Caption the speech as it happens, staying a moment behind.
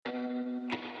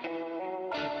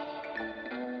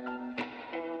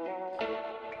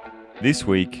This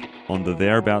week on the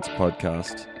Thereabouts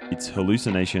podcast, it's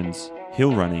hallucinations,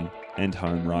 hill running, and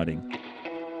home riding.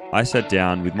 I sat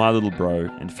down with my little bro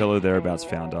and fellow Thereabouts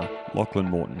founder, Lachlan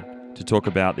Morton, to talk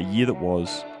about the year that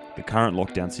was, the current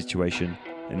lockdown situation,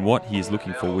 and what he is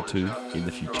looking forward to in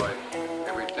the future.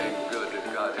 Everything good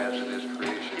that God has in His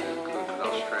creation, including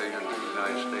Australia and the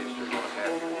United States, they're not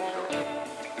happy.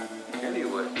 So,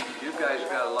 anyway, you guys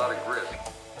got a lot of grit.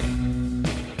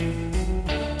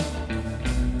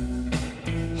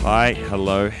 Hi,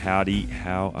 hello, howdy,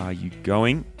 how are you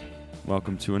going?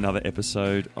 Welcome to another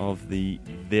episode of the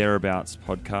Thereabouts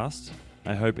podcast.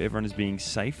 I hope everyone is being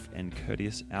safe and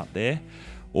courteous out there,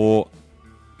 or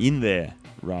in there,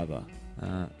 rather.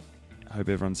 I hope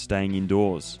everyone's staying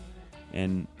indoors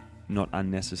and not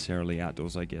unnecessarily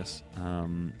outdoors, I guess.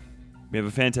 We have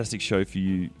a fantastic show for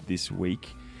you this week.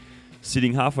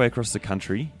 Sitting halfway across the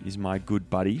country is my good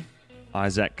buddy,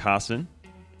 Isaac Carson.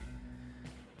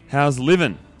 How's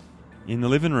living in the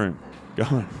living room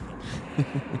going?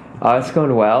 It's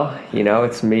going well. You know,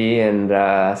 it's me and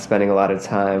spending a lot of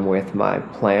time with my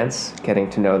plants, getting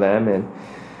to know them,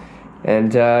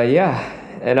 and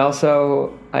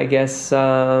also I guess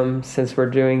since we're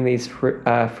doing these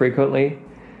frequently,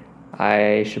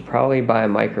 I should probably buy a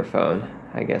microphone.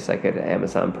 I guess I could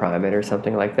Amazon Prime it or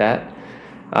something like that.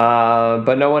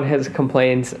 But no one has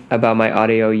complained about my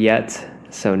audio yet,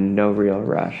 so no real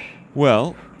rush.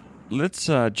 Well, let's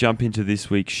jump into this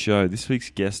week's show. This week's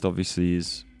guest, obviously,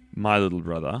 is my little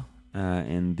brother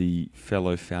and the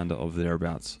fellow founder of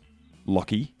Thereabouts,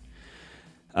 Lockie.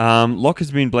 Locke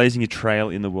has been blazing a trail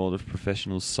in the world of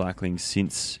professional cycling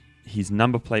since his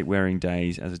number plate wearing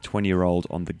days as a 20-year-old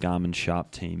on the Garmin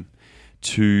Sharp team,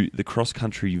 to the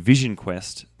cross-country vision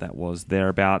quest that was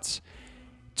Thereabouts,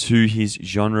 to his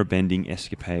genre-bending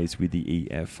escapades with the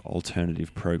EF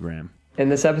Alternative program. And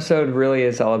this episode really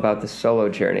is all about the solo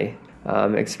journey,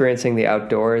 experiencing the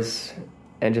outdoors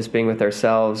and just being with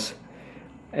ourselves.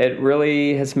 It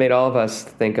really has made all of us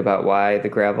think about why the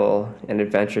gravel and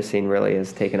adventure scene really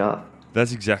has taken off.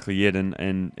 That's exactly it,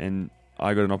 and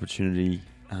I got an opportunity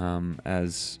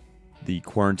as the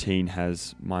quarantine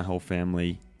has my whole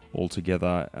family all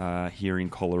together here in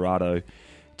Colorado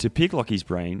to pick Lockie's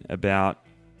brain about,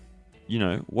 you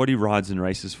know, what he rides and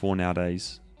races for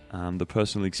nowadays. The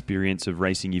personal experience of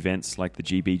racing events like the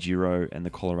GB Giro and the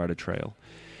Colorado Trail,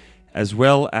 as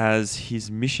well as his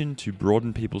mission to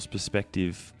broaden people's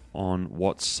perspective on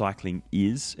what cycling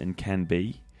is and can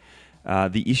be,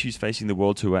 the issues facing the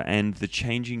World Tour, and the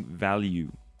changing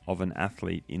value of an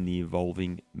athlete in the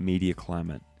evolving media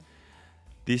climate.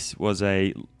 This was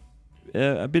a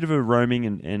bit of a roaming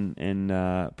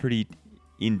and pretty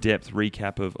in-depth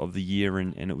recap of the year,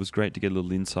 and it was great to get a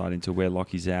little insight into where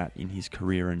Lockie's at in his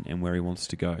career and where he wants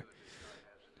to go.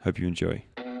 Hope you enjoy.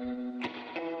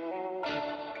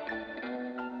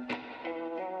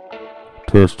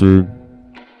 Testing.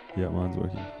 Yeah, mine's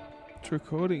working. It's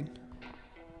recording.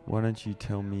 Why don't you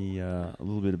tell me a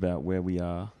little bit about where we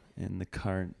are and the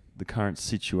current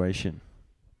situation?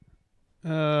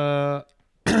 We're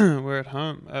at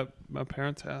home at my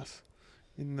parents' house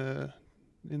in the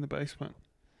basement,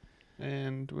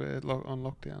 and we're on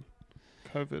lockdown,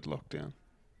 COVID lockdown.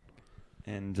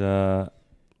 And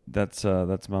that's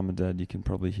Mum and Dad. You can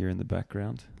probably hear in the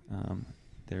background.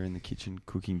 They're in the kitchen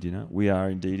cooking dinner. We are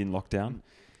indeed in lockdown.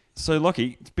 So,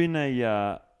 Lockie, it's been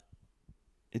an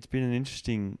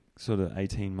interesting sort of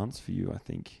 18 months for you, I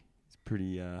think. It's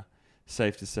pretty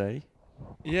safe to say.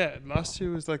 Yeah, last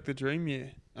year was like the dream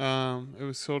year. It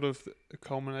was sort of a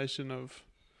culmination of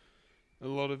a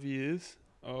lot of years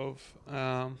of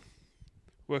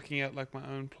working out like my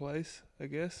own place, I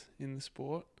guess, in the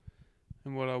sport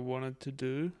and what I wanted to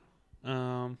do.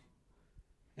 And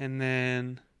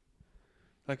then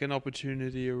like an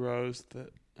opportunity arose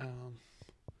that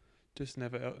just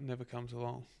never comes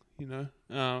along, you know?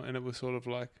 And it was sort of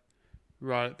like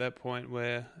right at that point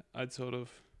where I'd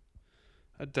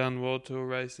done World Tour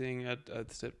racing,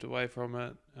 I'd stepped away from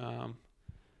it,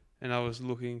 and I was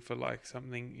looking for like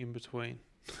something in between.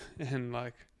 And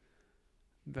like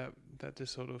that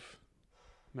just sort of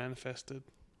manifested.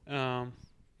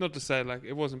 Not to say like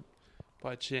it wasn't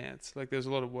by chance. Like there's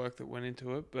a lot of work that went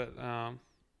into it, but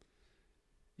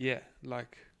yeah,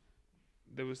 like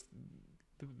there was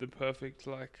the perfect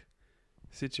like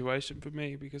situation for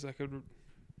me because I could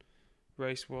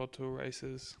race World Tour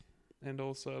races and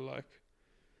also like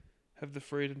have the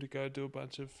freedom to go do a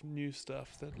bunch of new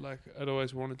stuff that like I'd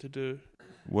always wanted to do.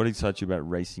 What excites you about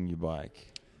racing your bike?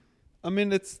 I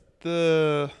mean, it's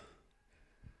the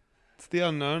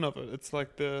unknown of it. It's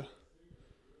like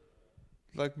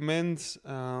men's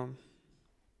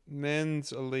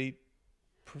elite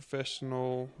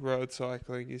professional road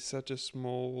cycling is such a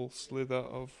small slither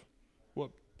of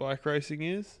what bike racing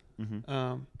is.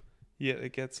 Mm-hmm. Yet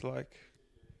it gets like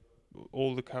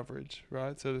all the coverage,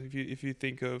 right? So if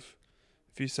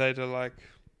you say to like,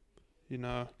 you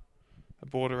know, a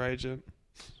border agent,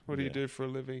 what do you do for a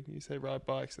living? You say ride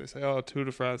bikes. They say, oh, Tour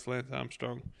de France, Lance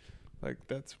Armstrong. Like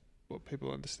that's what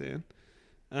people understand.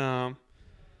 And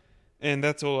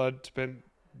that's all I'd spent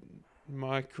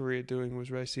my career doing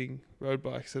was racing road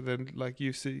bikes. So then like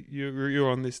you see, you're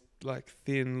on this like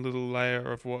thin little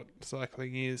layer of what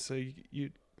cycling is. So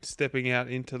you stepping out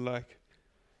into like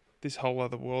this whole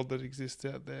other world that exists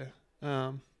out there,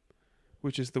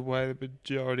 which is the way the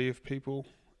majority of people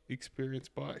experience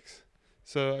bikes.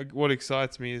 So what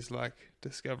excites me is like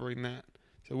discovering that.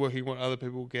 So working what other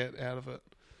people get out of it.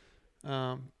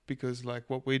 Because like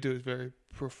what we do is very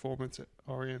performance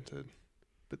oriented,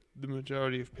 but the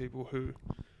majority of people who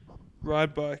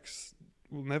ride bikes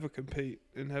will never compete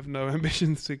and have no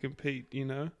ambitions to compete, you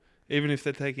know, even if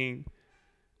they're taking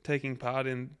part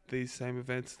in these same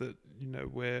events that, you know,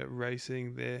 we're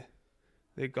racing.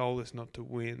 Their goal is not to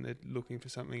win. They're looking for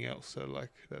something else. So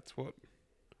like that's what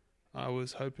I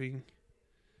was hoping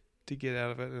to get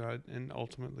out of it, and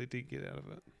ultimately did get out of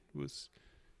it, was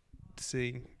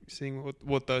seeing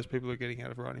what those people are getting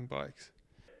out of riding bikes.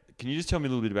 Can you just tell me a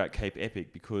little bit about Cape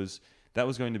Epic, because that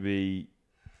was going to be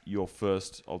your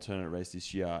first alternate race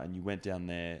this year, and you went down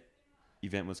there.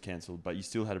 Event was cancelled, but you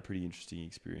still had a pretty interesting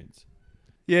experience.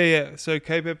 Yeah. So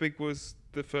Cape Epic was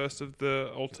the first of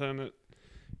the alternate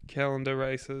calendar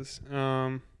races,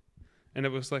 and it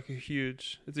was like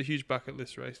it's a huge bucket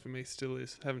list race for me. Still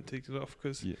is. Haven't ticked it off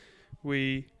because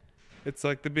it's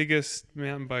like the biggest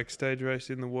mountain bike stage race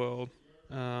in the world,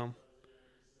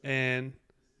 and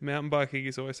mountain biking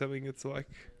is always something that's like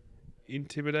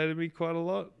intimidated me quite a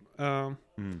lot.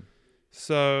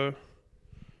 So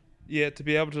yeah, to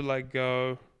be able to like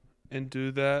go and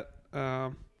do that,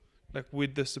 like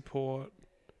with the support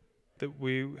that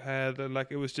we had, and like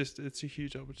it's a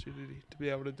huge opportunity to be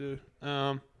able to do.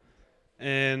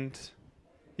 And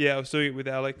yeah, I was doing it with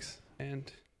Alex,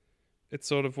 and it's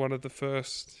sort of one of the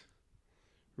first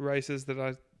races that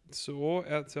I saw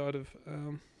outside of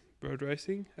road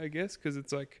racing, I guess, because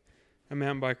it's like a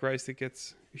mountain bike race that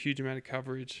gets a huge amount of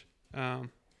coverage.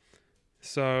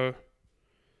 So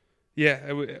yeah,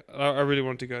 I really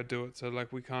wanted to go do it. So like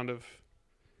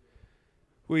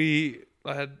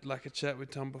I had like a chat with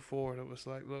Tom before, and it was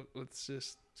like, look, let's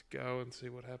just go and see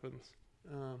what happens.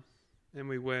 And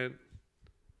we went,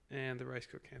 and the race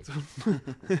got cancelled.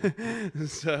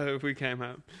 So we came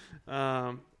home.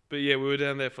 But yeah, we were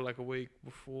down there for like a week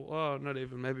before. Oh, not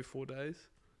even, maybe 4 days.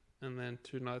 And then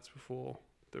 2 nights before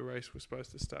the race was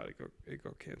supposed to start, it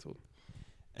got cancelled.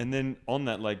 And then on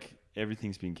that, like,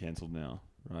 everything's been cancelled now,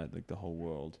 right? Like the whole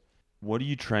world. What do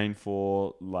you train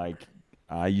for? Like,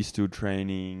 are you still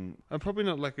training? I'm probably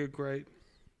not like a great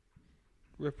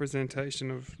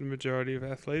representation of the majority of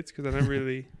athletes, because I don't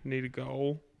really need a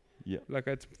goal. Yeah. Like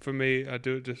for me, I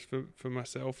do it just for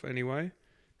myself anyway.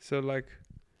 So like,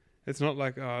 it's not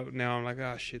like, oh, now I'm like,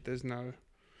 oh shit, there's no,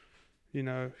 you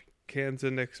know,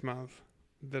 Kansas next month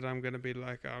that I'm going to be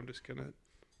like, oh, I'm just going to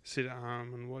sit at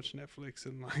home and watch Netflix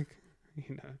and like,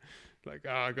 you know, like,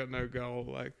 oh, I got no goal.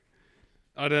 Like,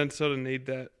 I don't sort of need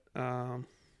that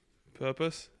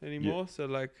purpose anymore. Yeah. So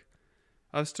like,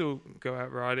 I still go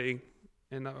out riding,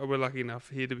 and we're lucky enough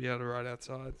here to be able to ride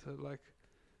outside. So like,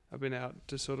 I've been out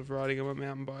just sort of riding on a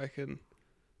mountain bike, and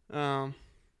I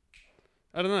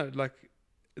don't know, like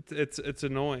it's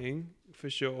annoying for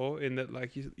sure in that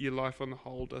like your life on the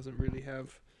whole doesn't really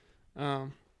have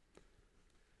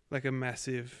like a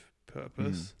massive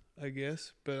purpose, I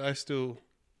guess. But I still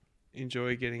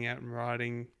enjoy getting out and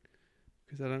riding,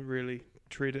 because I don't really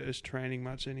treat it as training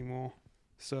much anymore.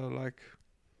 So like,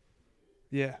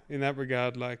 yeah, in that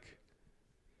regard, like,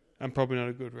 I'm probably not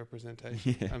a good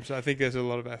representation. Yeah. So I think there's a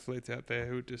lot of athletes out there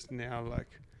who are just now like,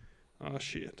 oh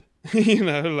shit, you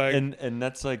know, like. And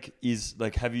that's like,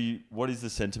 what is the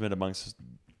sentiment amongst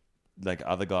like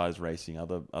other guys racing,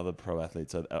 other pro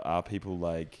athletes? Are people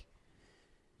like,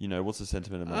 you know, what's the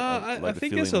sentiment among? I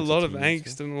think there's a lot of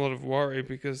angst and a lot of worry,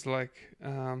 because like,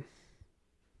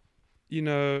 you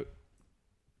know,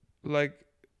 like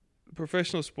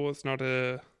professional sport's not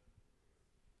a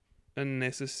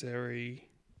necessary.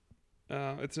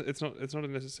 It's not a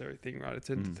necessary thing, right? It's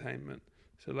entertainment.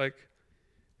 So like,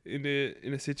 in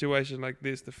a situation like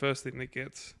this, the first thing that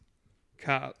gets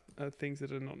cut are things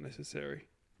that are not necessary,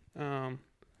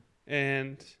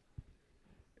 and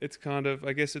it's kind of,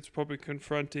 I guess it's probably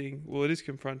confronting. Well, it is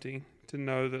confronting to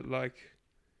know that like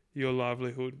your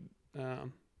livelihood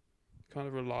kind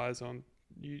of relies on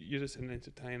you're just an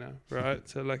entertainer, right?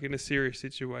 So like in a serious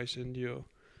situation,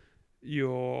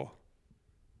 your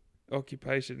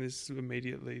occupation is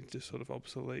immediately just sort of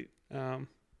obsolete.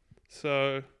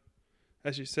 So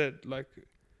as you said, like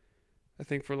I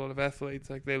think for a lot of athletes,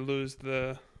 like they lose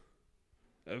the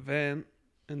event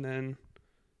and then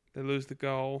they lose the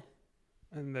goal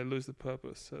and they lose the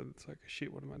purpose. So it's like,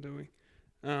 shit, what am I doing?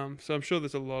 So I'm sure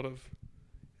there's a lot of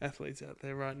athletes out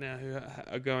there right now who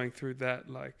are going through that,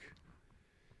 like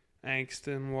angst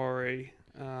and worry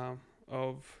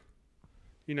of,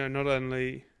 not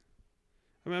only.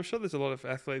 I mean, I'm sure there's a lot of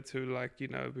athletes who, like,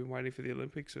 have been waiting for the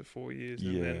Olympics for 4 years,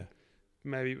 and then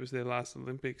maybe it was their last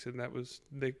Olympics, and that was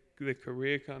their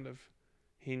career kind of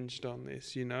hinged on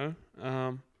this,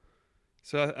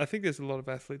 So I think there's a lot of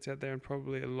athletes out there, and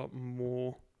probably a lot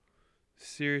more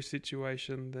serious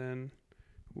situation than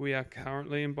we are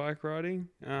currently in bike riding.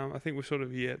 I think we're sort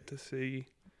of yet to see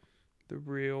the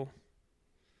real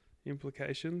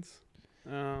implications.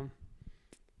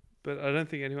 But I don't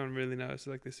think anyone really knows.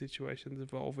 Like the situation's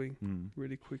evolving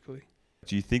really quickly.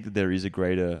 Do you think that there is a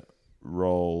greater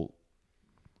role,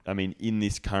 I mean, in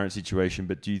this current situation,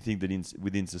 but do you think that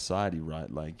within society,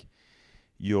 right, like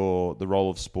the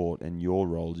role of sport and your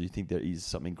role, do you think there is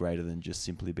something greater than just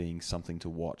simply being something to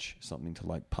watch, something to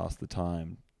like pass the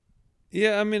time?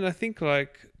 Yeah, I mean, I think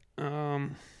like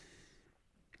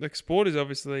sport is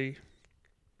obviously,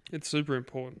 it's super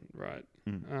important, right?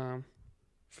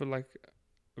 For like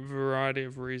a variety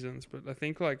of reasons, but I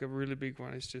think like a really big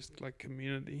one is just like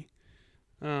community,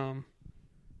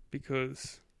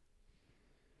 because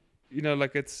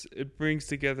like it brings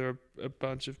together a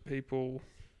bunch of people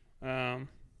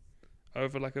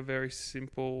over like a very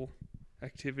simple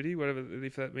activity, whatever,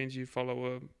 if that means you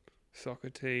follow a soccer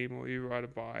team or you ride a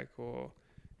bike or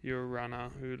you're a runner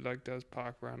who like does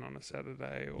park run on a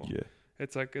Saturday, or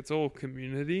it's like it's all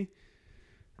community.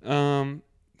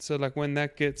 So like when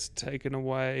that gets taken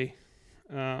away,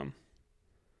 I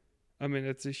mean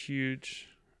it's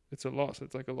a loss.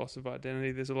 It's like a loss of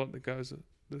identity. There's a lot that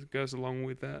goes along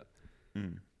with that.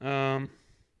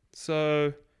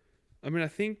 So I mean I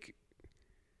think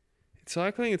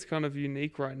cycling, it's kind of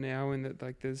unique right now in that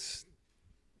like there's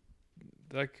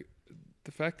like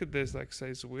the fact that there's like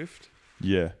say Zwift,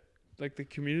 like the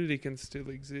community can still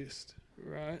exist,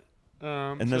 right?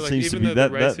 And so that seems to be that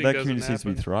community seems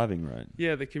to be thriving, right?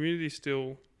 Yeah, the community's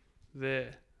still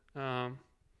there, and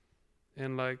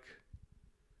like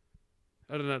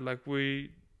I don't know, like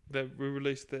we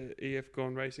released the EF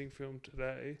Gone Racing film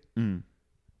today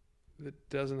that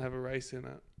doesn't have a race in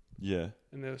it. Yeah.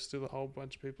 And there was still a whole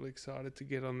bunch of people excited to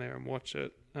get on there and watch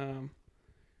it,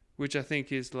 which I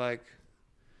think is like,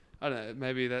 I don't know,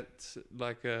 maybe that's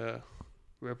like a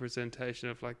representation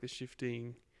of like the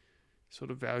shifting sort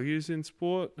of values in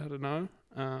sport. I don't know.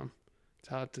 It's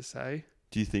hard to say.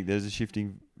 Do you think there's a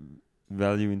shifting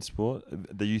value in sport?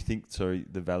 Do you think,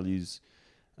 the values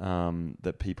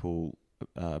that people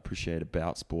appreciate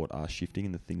about sport are shifting,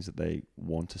 and the things that they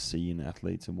want to see in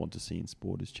athletes and want to see in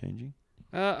sport is changing?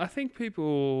 I think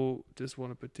people just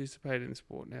want to participate in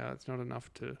sport now. It's not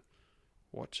enough to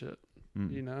watch it,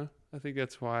 I think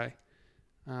that's why,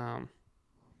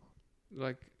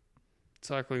 like,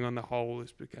 cycling on the whole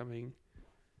is becoming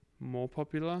more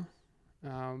popular,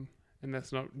 and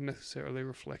that's not necessarily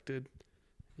reflected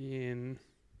in,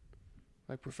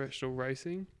 like, professional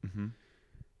racing.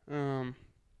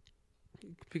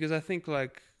 Because I think,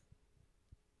 like,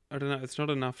 I don't know, it's not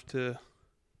enough to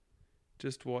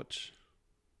just watch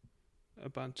a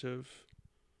bunch of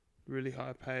really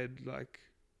high-paid, like,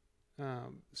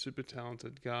 super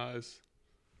talented guys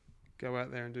go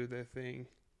out there and do their thing.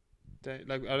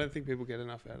 Like, I don't think people get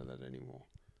enough out of that anymore.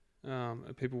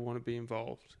 And people want to be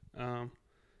involved, and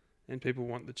people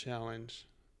want the challenge.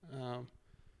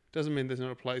 Doesn't mean there's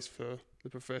not a place for the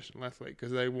professional athlete,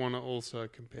 because they want to also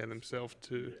compare themselves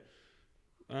to,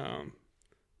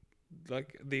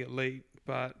 like, the elite.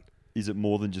 But is it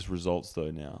more than just results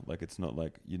though now? Like, it's not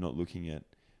like you're not looking at,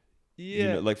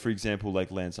 like, for example, like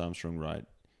Lance Armstrong, right,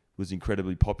 was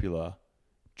incredibly popular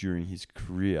during his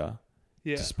career,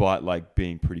 despite like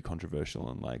being pretty controversial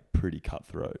and like pretty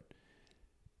cutthroat.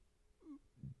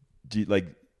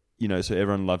 So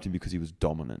everyone loved him because he was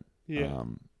dominant.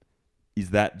 Is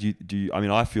that do you? I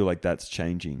mean, I feel like that's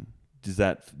changing. Is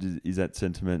that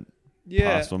sentiment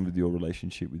passed on with your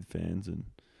relationship with fans? And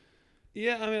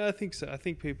yeah, I mean, I think so. I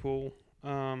think people,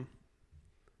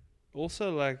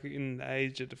 also, like, in the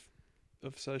age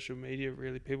of social media,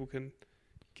 really, people can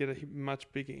get a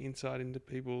much bigger insight into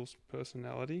people's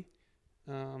personality,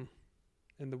 and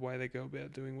the way they go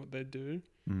about doing what they do,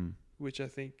 which I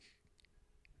think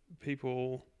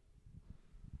people,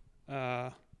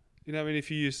 you know, I mean, if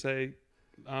you use, say,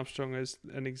 Armstrong as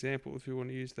an example, if you want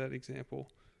to use that example,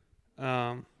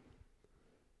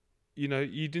 you know,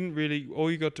 you didn't really, all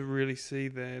you got to really see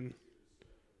then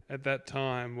at that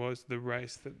time was the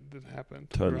race that happened,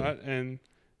 Totally. right? And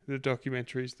the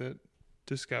documentaries that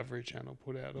Discovery Channel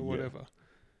put out or whatever.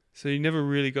 So you never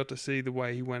really got to see the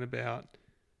way he went about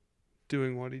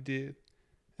doing what he did.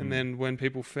 And then when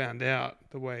people found out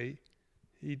the way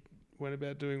he went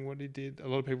about doing what he did, a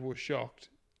lot of people were shocked,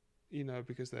 you know,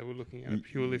 because they were looking at it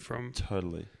purely from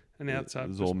Totally. an outside It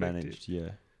was perspective. all managed, yeah.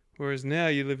 Whereas now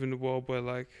you live in a world where,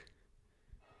 like,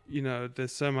 you know,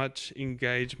 there's so much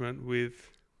engagement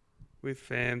with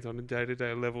fans on a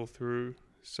day-to-day level through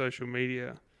social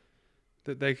media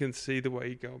that they can see the way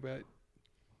you go about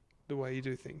the way you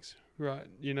do things, right?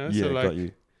 You know, Yeah, so like got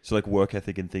you. So like work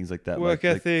ethic and things like that. work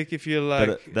like, ethic, if you're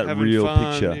like that having real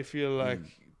fun, picture. if you're like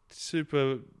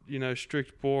super, you know,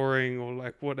 strict, boring, or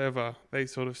like whatever, they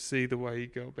sort of see the way you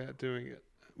go about doing it,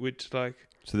 which like,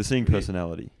 So they're seeing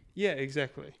personality. yeah,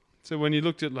 exactly. So when you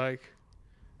looked at like,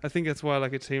 I think that's why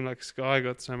like a team like Sky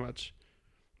got so much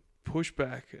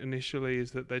pushback initially,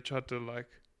 is that they tried to like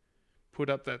put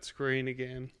up that screen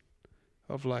again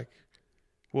of like,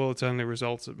 well, it's only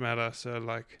results that matter, so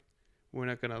like we're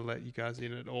not going to let you guys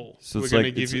in at all. So we're it's going to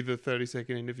like- give it's- you the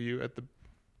 30-second interview at the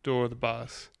door of the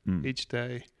bus each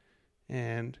day,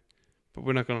 but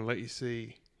we're not going to let you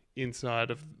see inside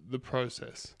of the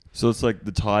process. So it's like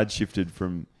the tide shifted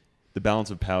from, the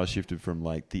balance of power shifted from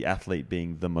like the athlete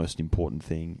being the most important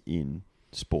thing in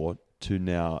sport to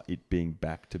now it being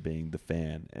back to being the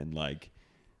fan and like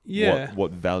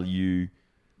what value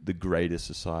the greater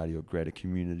society or greater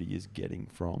community is getting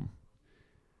from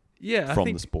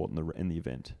the sport and the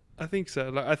event. I think so.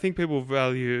 Like, I think people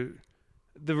value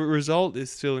the result is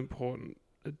still important.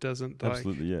 It doesn't like,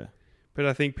 Absolutely, yeah. but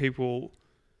I think people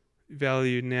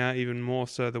value now even more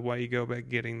so the way you go about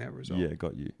getting that result. Yeah,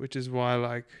 got you. Which is why,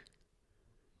 like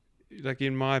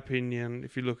in my opinion,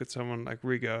 if you look at someone like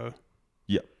Rigo,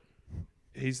 Yep.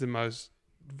 he's the most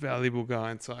valuable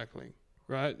guy in cycling,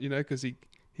 right? You know, because he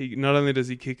not only does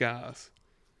he kick ass,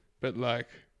 but like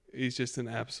he's just an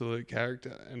absolute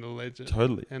character and a legend.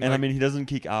 Totally. And And I like- mean, he doesn't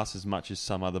kick ass as much as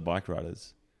some other bike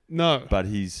riders, No, but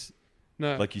he's,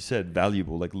 no, like you said,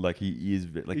 valuable. Like he is,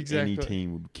 like Exactly. any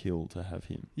team would kill to have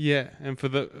him. yeah, and for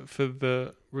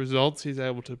the results he's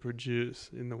able to produce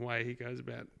in the way he goes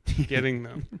about getting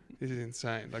them is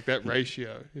insane. Like that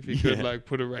ratio, if you could Yeah. like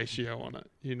put a ratio on it,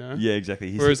 you know. Yeah,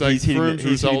 exactly. Whereas like he's hitting Froome's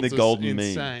he's hitting the results golden is mean.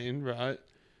 insane, right?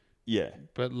 Yeah.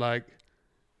 But like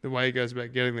the way he goes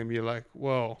about getting them, you're like,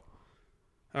 well,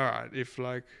 all right. If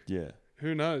like, Yeah.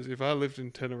 who knows? If I lived in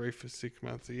Tenerife for 6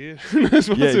 months a year, who knows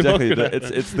what's Yeah, exactly. what could It's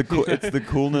happen. it's the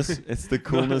coolness. It's the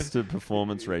coolness to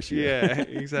performance ratio. Yeah,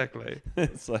 exactly.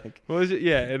 It's like, Well,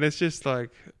 yeah, and it's just like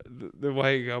the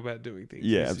way you go about doing things.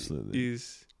 Yeah, is, absolutely.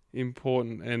 is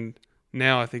important, and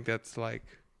now I think that's like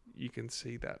you can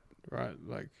see that, right?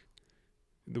 Like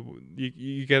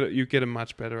you get a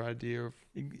much better idea of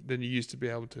than you used to be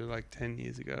able to like 10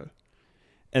 years ago.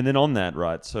 and then on that,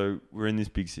 right? So we're in this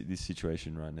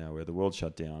situation right now where the world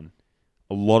shut down.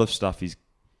 A lot of stuff is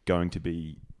going to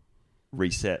be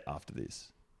reset after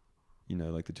this. You know,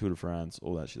 like the Tour de France,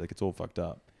 all that shit. Like it's all fucked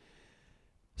up.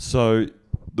 So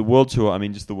the world tour, I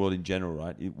mean, just the world in general,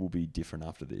 right? It will be different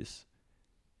after this.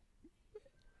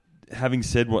 Having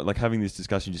said having this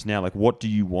discussion just now, like what do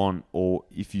you want, or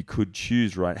if you could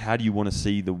choose, right? How do you want to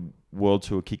see the world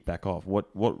tour kick back off? What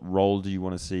role do you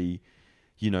want to see?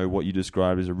 You know, what you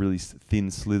described as a really thin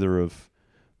slither of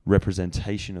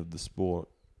representation of the sport,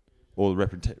 or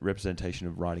the representation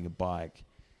of riding a bike.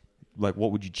 Like,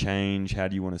 what would you change? How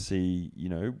do you want to see, you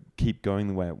know, keep going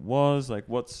the way it was? Like,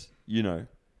 what's, you know,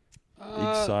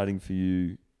 exciting for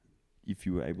you if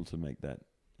you were able to make that?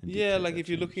 and Yeah, dictate like that if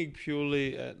you're change? looking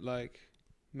purely at like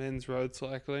men's road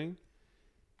cycling,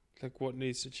 like what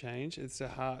needs to change? It's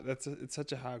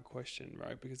such a hard question,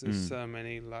 right? Because there's so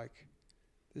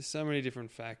many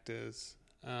different factors,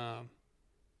 and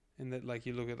that like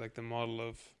you look at like the model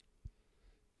of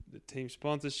the team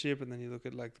sponsorship, and then you look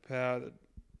at like the power that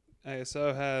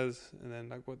ASO has, and then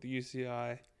like what the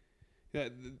UCI. Yeah,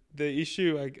 the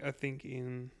issue I think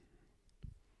in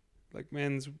like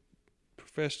men's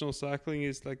professional cycling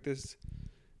is like this: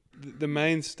 the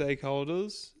main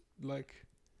stakeholders like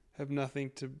have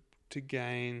nothing to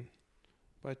gain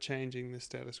by changing the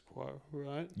status quo,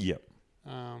 right? Yep.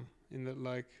 In that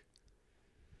like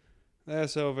they are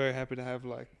so very happy to have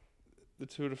like the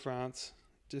Tour de France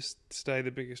just stay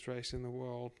the biggest race in the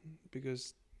world,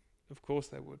 because of course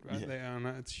they would, right? Yeah. They own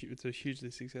it. It's a hugely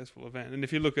successful event. And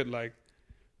if you look at like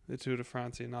the Tour de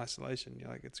France in isolation, you're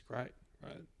like, it's great,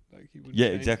 right? Like he would. Yeah,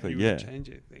 change, exactly, He yeah. wouldn't change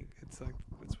anything. It's like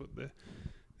that's what the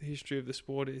history of the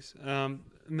sport is. And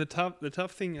the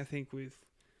tough thing I think with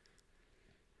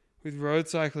road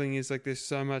cycling is like there's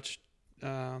so much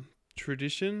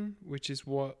tradition, which is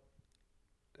what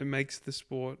it makes the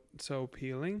sport so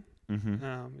appealing.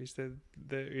 Mm-hmm. Is that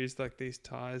there is like these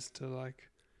ties to like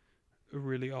a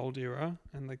really old era,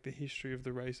 and like the history of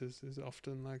the races is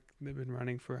often like they've been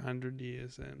running for 100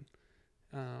 years and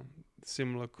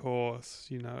similar course,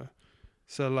 you know.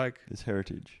 So like There's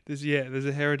heritage. there's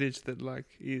a heritage that like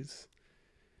it's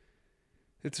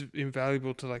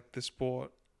invaluable to like the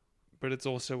sport, but it's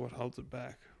also what holds it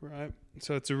back, right?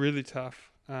 So it's a really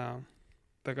tough.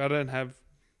 Like I don't have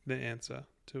the answer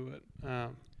to it,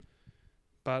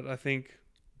 but I think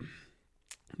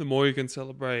the more you can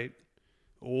celebrate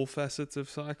all facets of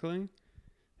cycling,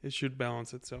 it should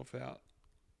balance itself out.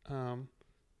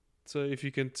 So if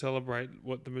you can celebrate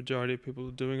what the majority of people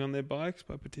are doing on their bikes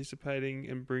by participating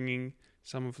and bringing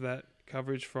some of that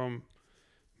coverage from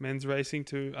men's racing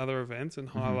to other events and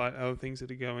highlight other things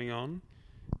that are going on,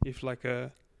 if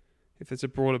there's a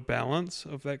broader balance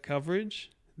of that coverage,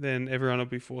 then everyone will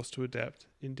be forced to adapt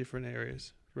in different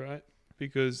areas, right?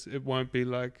 Because it won't be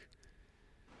like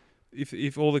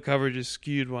if all the coverage is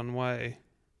skewed one way,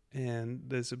 and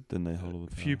there's Then they hold all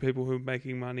the few power. people who are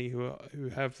making money who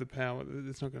have the power,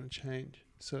 it's not going to change.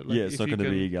 So like Yeah, it's if not you going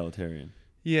to can- be egalitarian.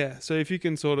 Yeah, so if you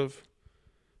can sort of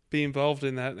be involved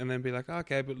in that and then be like,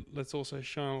 okay, but let's also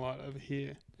shine a light over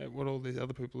here at what all these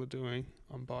other people are doing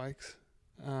on bikes.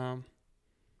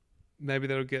 Maybe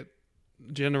that'll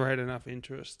generate enough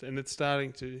interest, and it's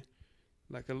starting to,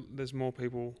 there's more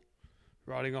people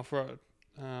riding off road.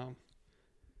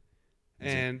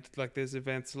 And like there's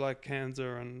events like Kansas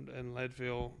and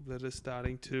Leadville that are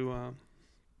starting to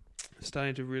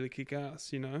really kick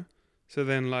ass, you know. So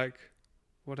then like,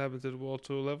 what happens at the World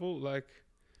Tour level? Like,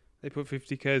 they put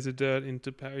 50 k's of dirt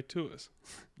into Paris Tours.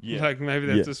 Yeah. Like maybe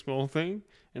that's a small thing,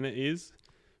 and it is,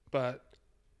 but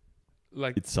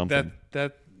like It's something.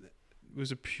 that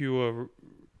was a pure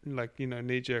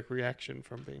knee-jerk reaction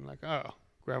from being like, oh,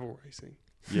 gravel racing.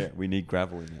 Yeah, we need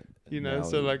gravel in it. You know,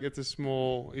 so like it's a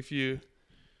small, if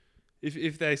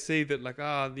they see that like,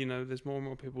 there's more and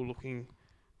more people looking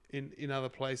in other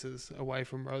places away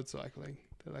from road cycling,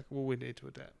 they're like, well, we need to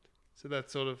adapt. So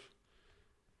that's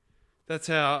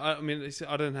how,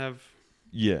 I don't have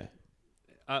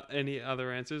any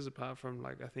other answers apart from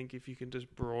like, I think if you can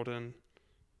just broaden,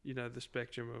 the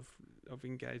spectrum of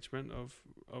engagement of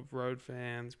road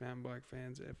fans, mountain bike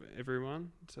fans,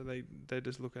 everyone. So they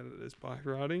just look at it as bike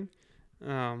riding.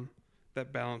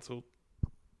 That balance will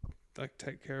like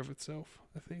take care of itself,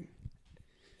 I think.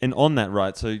 And on that,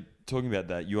 right, so talking about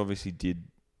that, you obviously did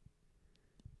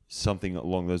something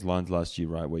along those lines last year,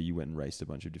 right, where you went and raced a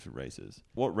bunch of different races.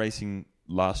 What racing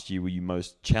last year were you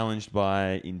most challenged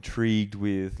by, intrigued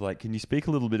with? Like, can you speak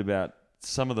a little bit about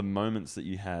some of the moments that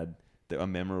you had that are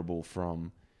memorable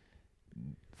from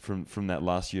that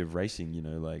last year of racing,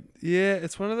 like... Yeah,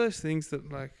 it's one of those things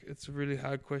that, like, it's a really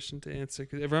hard question to answer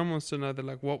because everyone wants to know that,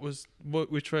 like,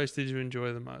 which race did you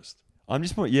enjoy the most? I'm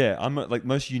like,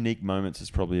 most unique moments is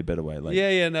probably a better way. Like,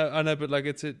 No, I know, but, like,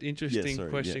 it's an interesting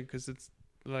question because it's,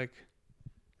 like,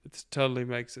 it's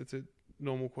a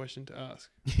normal question to ask,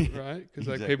 right? Because,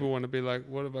 like, people want to be like,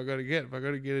 what have I got to get? Have I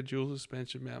got to get a dual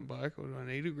suspension mountain bike, or do I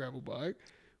need a gravel bike?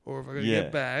 Or if I got to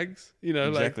get bags,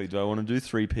 exactly. Do I want to do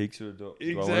 3 peaks or do I want to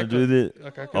Exactly. do the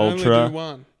like I can ultra? only do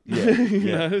one.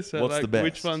 Yeah. So What's like, the best?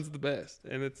 which one's the best?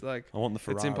 And it's like, I want the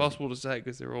Ferrari. it's impossible to say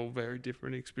because they're all very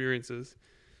different experiences.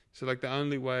 So like, the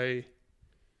only way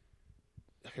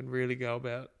I can really go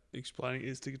about explaining it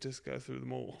is to just go through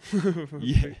them all.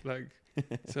 Yeah. Like,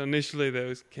 so initially there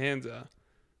was Kansas,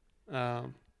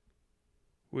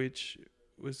 which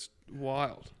was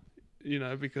wild,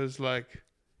 because like,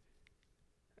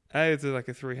 it's like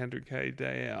a 300k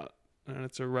day out, and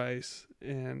it's a race,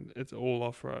 and it's all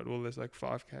off road. Well, there's like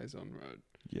 5k's on road.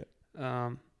 Yeah.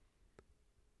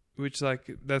 Which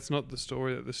like that's not the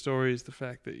story. The story is the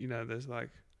fact that there's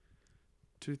like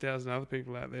 2,000 other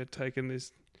people out there taking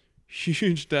this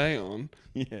huge day on.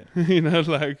 Yeah.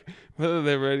 Like whether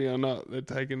they're ready or not, they're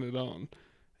taking it on,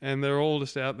 and they're all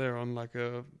just out there on like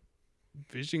a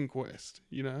vision quest.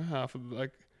 Half of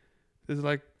there's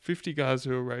like 50 guys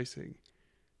who are racing.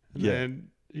 And then,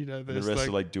 there's the rest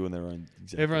are like doing their own.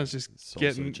 Exactly. Everyone's just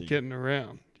getting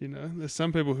around. There's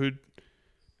some people who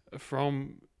are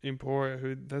from Emporia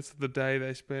who that's the day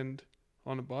they spend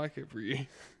on a bike every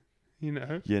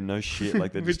year. Yeah, no shit.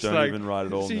 Like they just Which, don't like, even ride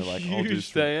at all. it's And a they're like, I'll do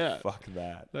huge day out. fuck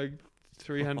that. Like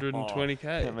 320k.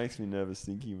 That makes me nervous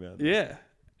thinking about it. Yeah,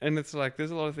 And it's like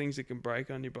there's a lot of things that can break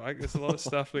on your bike. There's a lot of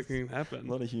stuff that can happen.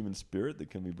 A lot of human spirit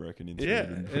that can be broken into. Yeah,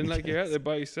 and like you're out there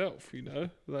by yourself, you know.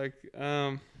 Like,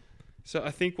 so I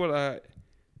think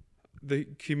the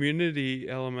community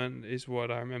element is what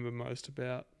I remember most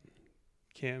about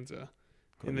Kansas,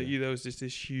 in that there was just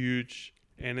this huge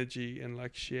energy and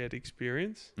like shared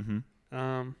experience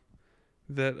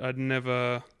that I'd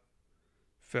never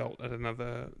felt at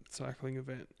another cycling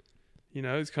event. You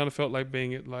know, it's kind of felt like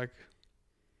being at like,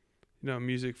 you know, a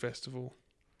music festival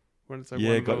when it's like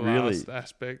one of the last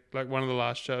aspect, like one of the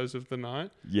last shows of the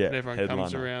night. Yeah, and everyone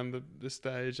comes around the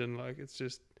stage and like it's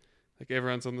just like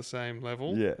everyone's on the same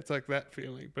level. Yeah, it's like that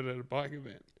feeling, but at a bike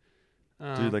event.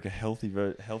 Dude, like a healthy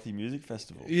music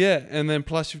festival. Yeah, and then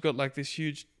plus you've got like this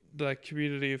huge like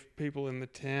community of people in the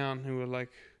town who are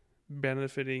like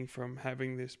benefiting from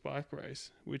having this bike race,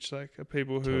 which like are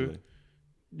people who,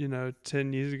 you know,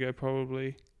 10 years ago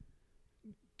probably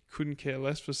couldn't care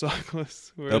less for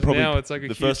cyclists. Whereas now it's like a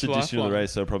huge the first edition lifeline. of the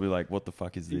race, they're probably like, "What the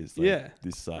fuck is this? Like,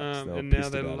 this sucks." And now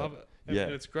they love it. And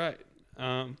it's great.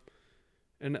 And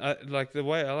like the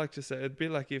way I like to say, it'd be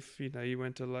like if you know you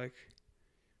went to like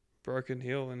Broken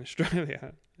Hill in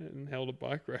Australia and held a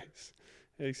bike race.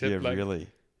 Except like really.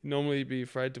 Normally you'd be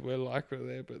afraid to wear Lycra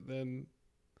there, but then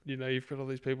you know you've got all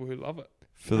these people who love it.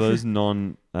 For those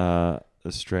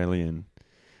non-Australian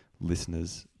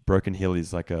listeners, Broken Hill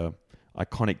is like a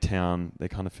iconic town. They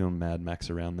kind of filmed Mad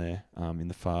Max around there, in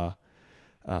the far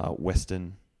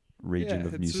western region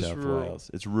of New South Wales.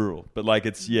 It's rural, but like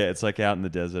it's like out in the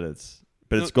desert. It's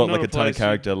got like a ton of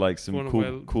character, like some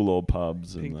cool old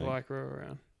pubs pink and like Lycra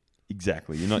around.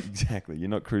 Exactly. You're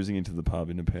not cruising into the pub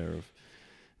in a pair of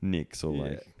Nicks or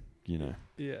like, you know.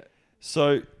 Yeah.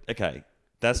 So okay,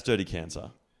 that's Dirty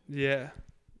Cancer. Yeah.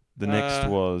 The next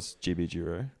was GB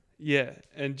Duro. Yeah,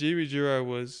 and GB Duro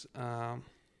was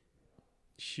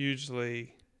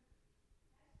hugely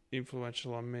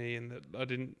influential on me in that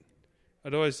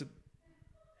I'd always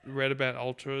read about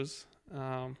ultras,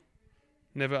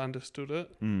 never understood it,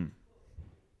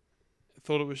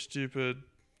 thought it was stupid,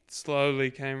 slowly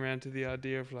came around to the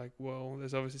idea of like, well,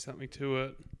 there's obviously something to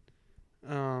it,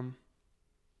 and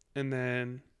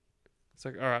then it's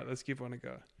like, all right, let's give one a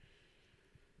go.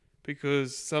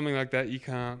 Because something like that you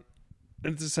can't,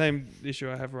 and it's the same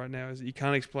issue I have right now, is that you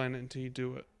can't explain it until you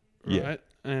do it, right? Yeah,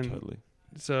 and totally.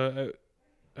 So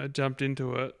I jumped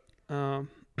into it, and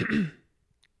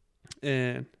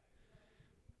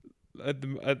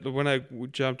when I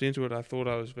jumped into it, I thought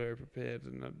I was very prepared,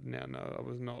 and now no, I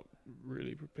was not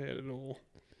really prepared at all.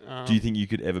 Do you think you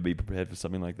could ever be prepared for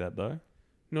something like that, though?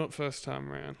 Not first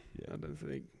time around, I don't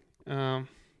think,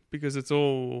 because it's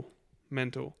all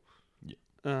mental.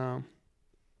 Yeah.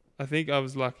 I think I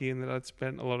was lucky in that I'd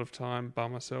spent a lot of time by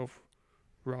myself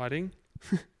writing,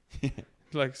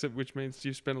 which means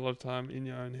you spend a lot of time in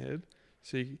your own head,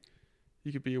 so you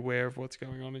could be aware of what's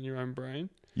going on in your own brain.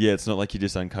 Yeah, it's not like you're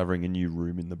just uncovering a new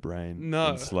room in the brain.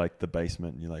 No. It's like the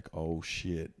basement and you're like, oh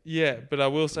shit. Yeah, but I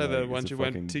will say that once you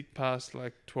tick past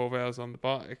like 12 hours on the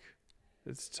bike,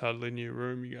 it's a totally new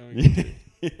room you're going into.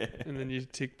 And then you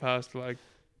tick past like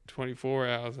 24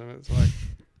 hours and it's like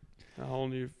a whole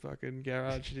new fucking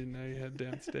garage you didn't know you had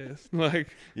downstairs. Like,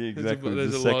 yeah, exactly.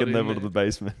 There's a second level to the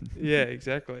basement. Yeah,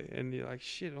 exactly. And you're like,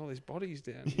 shit, all these bodies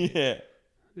down here. Yeah.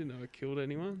 I didn't know I killed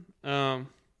anyone.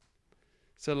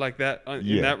 So like that,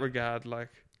 in that regard, like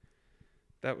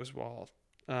that was wild.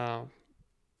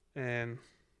 And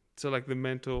so like the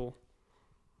mental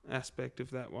aspect of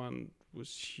that one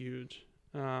was huge.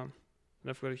 And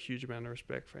I've got a huge amount of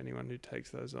respect for anyone who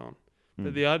takes those on.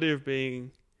 But the idea of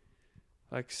being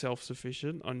like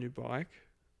self-sufficient on your bike,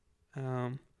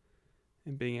 and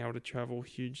being able to travel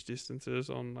huge distances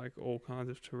on like all kinds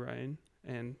of terrain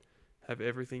and have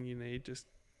everything you need just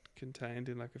contained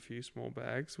in like a few small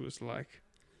bags was like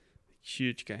a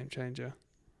huge game changer.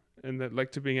 And that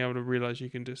like to being able to realize you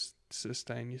can just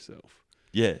sustain yourself.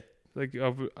 Yeah. Like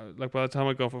by the time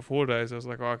I'd gone for 4 days, I was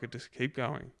like, oh, I could just keep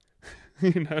going.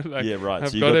 You know, like yeah, right.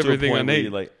 I've so you got got everything to a point I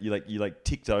need. Where you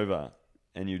ticked over,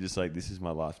 and you're just like, this is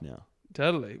my life now.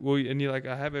 Totally. Well, and you're like,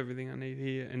 I have everything I need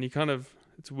here, and you kind of,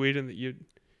 it's weird in that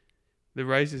the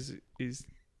race is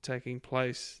taking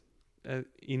place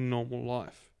in normal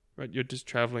life, right? You're just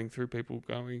traveling through people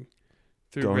going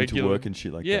to work and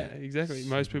shit like that. Yeah, exactly.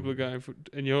 Most people are going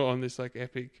and you're on this like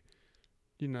epic,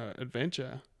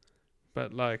 adventure,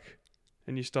 but like,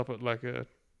 and you stop at like a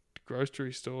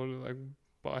grocery store to like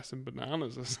buy some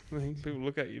bananas or something. People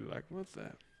look at you like, what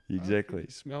the? Exactly.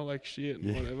 You smell like shit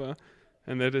and whatever.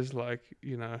 And they're just like,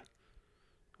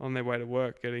 on their way to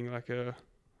work getting like a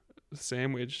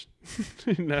sandwich,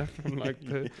 from like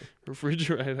the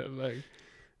refrigerator. Like,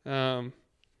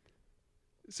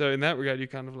 so in that regard, you're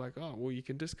kind of like, oh, well, you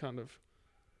can just kind of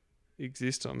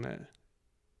exist on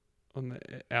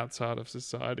the outside of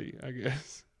society, I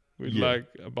guess, with like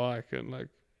a bike and like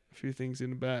a few things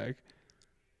in a bag,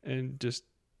 and just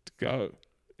go.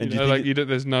 And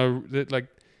There's no like,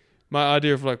 my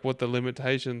idea of like what the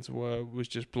limitations were was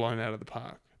just blown out of the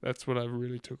park. That's what I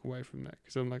really took away from that,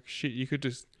 because I'm like, shit, you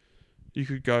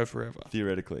could go forever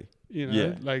theoretically. You know,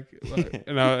 Yeah. like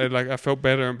and I felt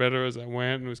better and better as I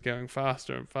went, and was going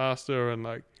faster and faster, and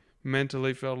like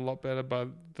mentally felt a lot better by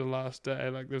the last day.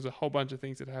 Like there's a whole bunch of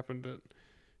things that happened that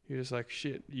you're just like,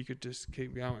 shit, you could just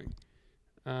keep going.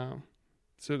 So like,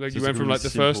 So you it's went from really like the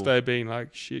first simple. day being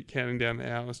like shit, counting down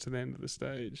the hours to the end of the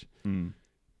stage,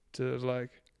 to like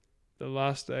the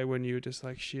last day when you were just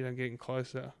like, shit, I'm getting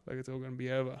closer, like it's all going to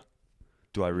be over.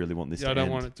 Do I really want this Yeah, to I don't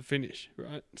end? want it to finish,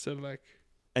 right? So like,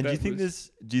 And do you that think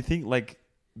was- do you think like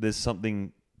there's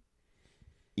something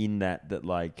in that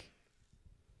like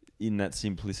in that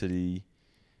simplicity?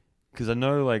 Because I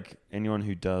know like anyone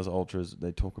who does ultras,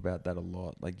 they talk about that a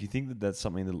lot. Like, do you think that that's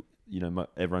something that, you know,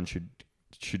 everyone should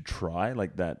try,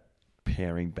 like that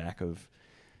paring back of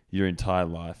your entire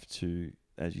life to,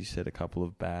 as you said, a couple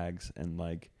of bags and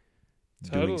like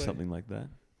doing Totally. something like that?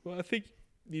 Well, I think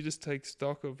you just take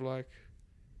stock of like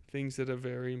things that are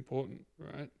very important,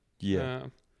 right? Yeah.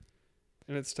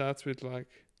 And it starts with like,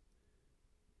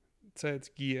 say it's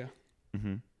gear,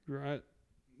 Mm-hmm. right?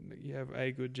 You have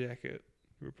a good jacket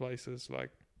replaces like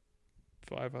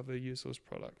 5 other useless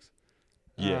products.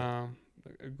 Yeah.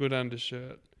 A good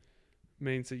undershirt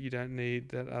means that you don't need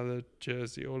that other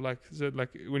jersey, or like, so like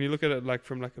when you look at it like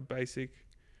from like a basic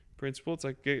principle, it's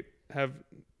like have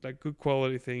like good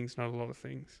quality things, not a lot of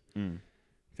things.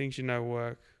 Things you know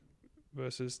work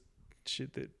versus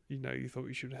shit that you know you thought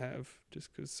you should have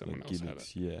just because someone Like else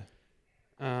gimmicks, had it.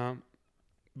 yeah.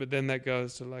 But then that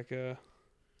goes to like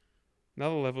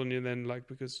another level, and you then like,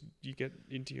 because you get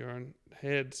into your own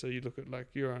head, so you look at like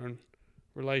your own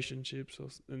relationships,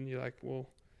 and you're like, well,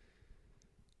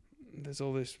 there's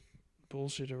all this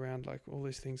bullshit around like all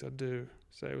these things I do.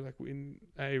 So like in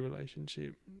a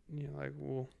relationship, you're like,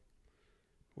 well,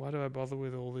 why do I bother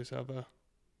with all this other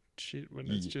shit when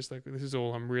it's just like, this is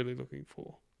all I'm really looking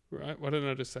for, right? Why don't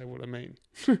I just say what I mean?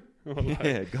 Or like,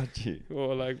 Yeah, got you.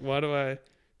 or like, why do I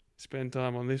spend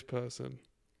time on this person?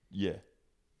 Yeah.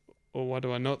 Or why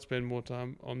do I not spend more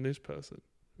time on this person,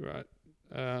 right?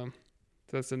 So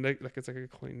that's like, it's like a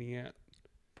cleaning out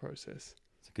process.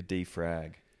 It's like a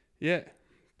defrag. Yeah.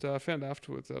 So I found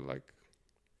afterwards that like,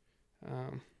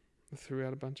 I threw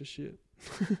out a bunch of shit.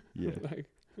 Yeah. Like,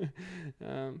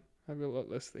 I have a lot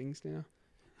less things now.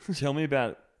 Tell me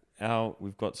about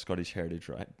we've got Scottish heritage,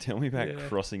 right? Tell me about Yeah.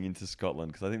 crossing into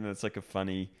Scotland, because I think that's like a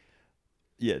funny.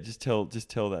 Yeah, just tell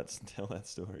that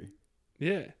story.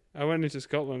 Yeah. I went into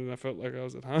Scotland and I felt like I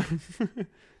was at home.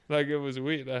 Like it was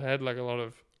weird. I had like a lot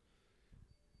of,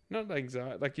 not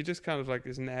anxiety, like you just kind of like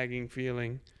this nagging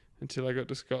feeling until I got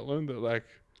to Scotland that like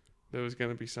there was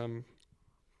going to be some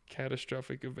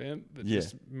catastrophic event that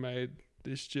just made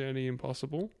this journey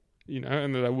impossible, you know,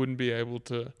 and that I wouldn't be able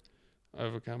to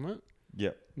overcome it.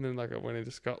 Yep. And then like I went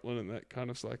into Scotland and that kind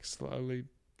of like slowly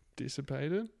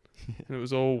dissipated. And it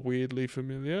was all weirdly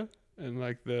familiar, and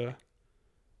like the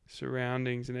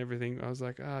surroundings and everything, I was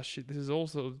like, shit, this is all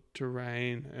sort of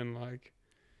terrain and like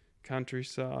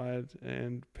countryside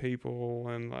and people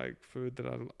and like food that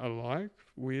I like,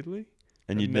 weirdly.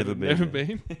 And I've you'd never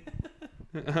been.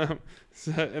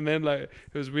 So, and then like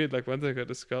it was weird, like once I got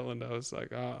to Scotland I was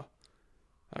like, I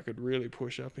could really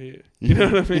push up here. You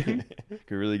know what I mean?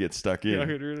 Could really get stuck in. Yeah, I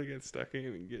could really get stuck in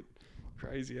and get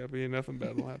crazy up here. Nothing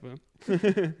bad will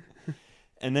happen.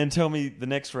 And then tell me, the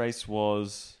next race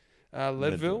was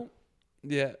Leadville.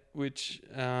 Yeah, which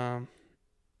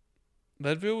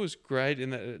Leadville was great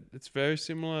in that it's very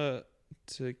similar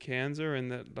to Kansas in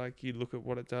that like you look at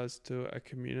what it does to a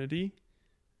community,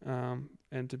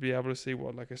 and to be able to see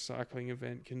what like a cycling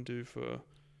event can do for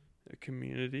a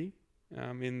community,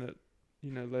 in that,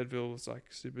 you know, Leadville was like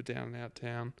super down and out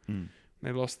town.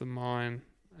 They lost the mine,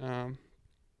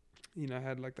 you know,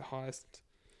 had like the highest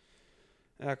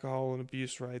alcohol and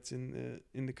abuse rates in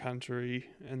the country,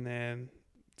 and then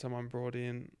someone brought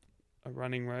in a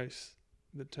running race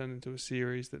that turned into a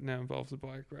series that now involves a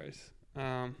bike race,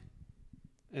 and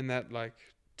that like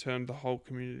turned the whole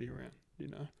community around, you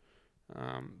know.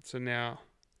 So now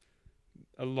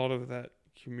a lot of that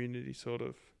community sort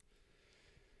of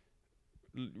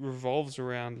revolves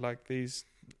around like these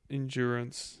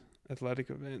endurance athletic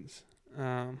events,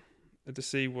 and to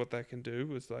see what that can do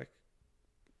was like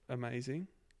amazing.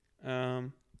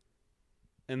 And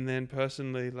then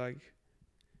personally, like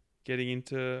getting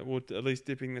into, or at least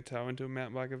dipping the toe into a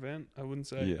mountain bike event. I wouldn't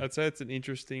say. Yeah. I'd say it's an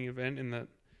interesting event in that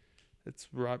it's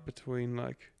right between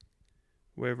like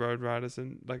where road riders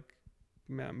and like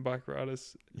mountain bike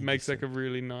riders. It makes like a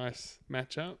really nice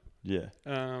matchup. Yeah.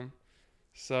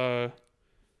 So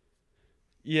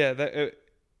yeah, that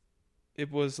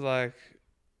it was like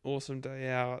awesome day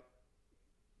out,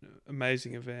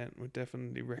 amazing event. Would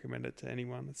definitely recommend it to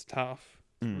anyone. It's tough,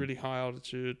 really high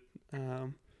altitude,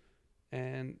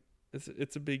 and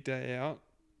it's a big day out.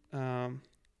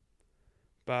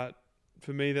 But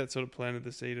for me, that sort of planted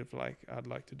the seed of like I'd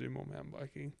like to do more mountain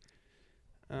biking,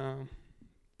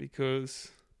 because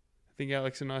I think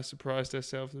Alex and I surprised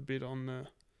ourselves a bit on the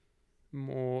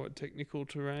more technical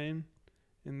terrain,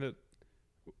 in that,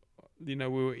 you know,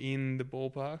 we were in the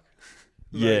ballpark.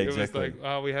 Yeah, It exactly. was like,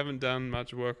 oh, we haven't done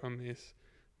much work on this.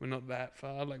 We're not that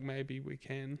far. Like maybe we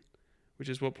can, which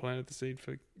is what planted the seed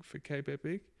for Cape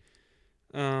Epic.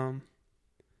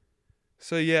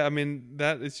 So yeah, I mean,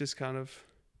 that is just kind of,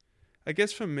 I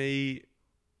guess for me,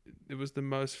 it was the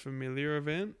most familiar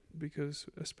event because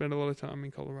I spent a lot of time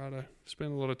in Colorado,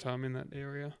 spent a lot of time in that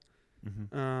area.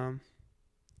 Mm-hmm.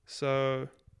 So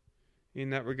in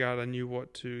that regard, I knew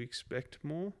what to expect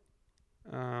more.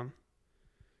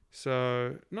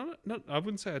 So not I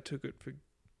wouldn't say I took it for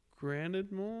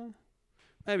granted more.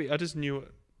 Maybe I just knew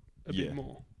it a bit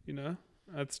more, you know.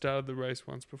 I'd started the race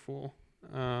once before.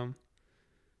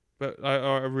 But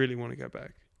I really want to go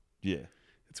back. Yeah.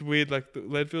 It's weird, like the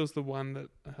Leadville's the one that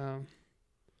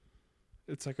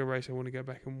it's like a race I want to go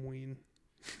back and win.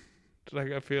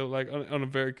 Like I feel like on a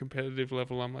very competitive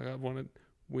level, I'm like I want to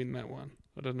win that one.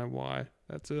 I don't know why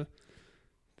that's a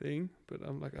thing, but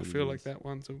I'm like I feel like that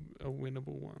one's a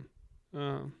winnable one.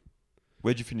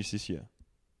 Where'd you finish this year?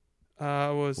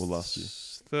 I was Or last year?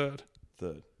 third.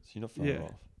 So you're not far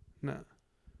off. No,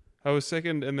 I was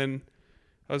second, and then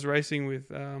I was racing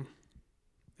with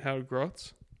Howard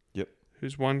Grotz. Yep.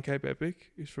 Who's won Cape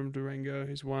Epic. He's from Durango.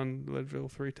 He's won Leadville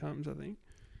 3 times, I think.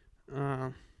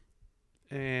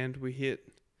 And we hit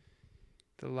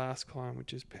the last climb,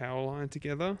 which is Power Line,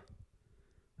 together.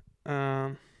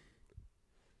 And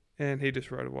he just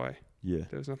rode away. Yeah.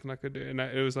 There was nothing I could do. And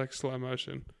it was like slow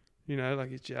motion. You know, like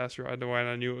he's just riding away and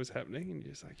I knew it was happening. And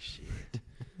you're just like, shit.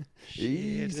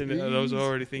 Shit. And I was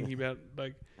already thinking about,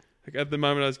 like at the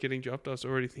moment I was getting dropped, I was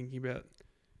already thinking about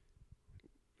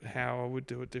how I would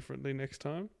do it differently next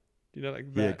time. You know,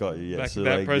 like that. Yeah, got you. Yeah. Like So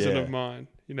that like, present yeah. of mind.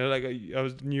 You know, like I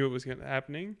knew it was going to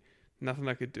happening. Nothing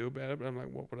I could do about it. But I'm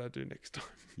like, what would I do next time?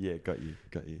 Yeah, got you.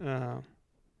 And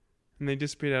they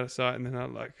disappeared out of sight. And then I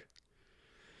like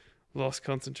lost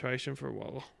concentration for a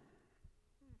while.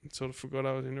 And sort of forgot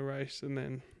I was in a race. And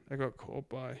then I got caught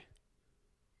by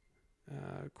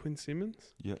Quinn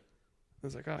Simmons. Yep. I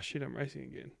was like, oh shit, I'm racing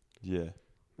again. Yeah.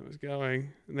 I was going,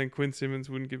 and then Quinn Simmons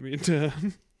wouldn't give me a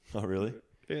turn. Oh, really?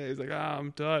 Yeah, he's like,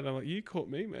 I'm tired. I'm like, you caught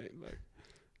me, mate. Like,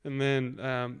 and then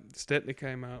Stetner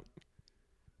came up,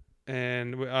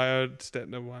 and I owed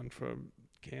Stetner one from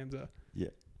Kansas. Yeah.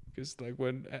 Because like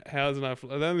when Howes and I,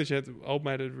 the only chance old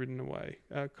mate had ridden away,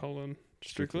 Colin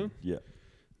Strickland. Yeah.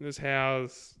 And there's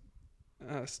Howes,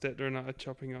 Stetner and I are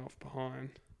chopping off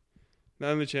behind. The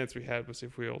only chance we had was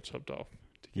if we all chopped off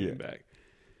to get him back.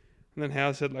 And then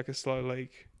Howes had like a slow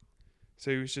leak.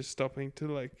 So he was just stopping to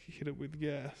like hit it with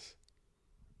gas,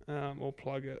 or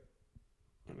plug it.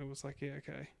 And it was like, yeah,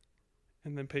 okay.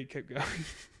 And then Pete kept going.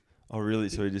 Oh, really?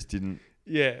 So he just didn't...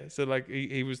 Yeah. So like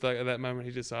he was like, at that moment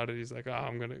he decided, he's like,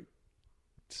 I'm going to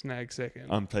snag second.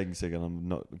 I'm taking second. I'm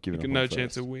not giving up no on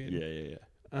chance first. to win.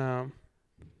 Yeah.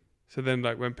 So then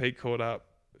like when Pete caught up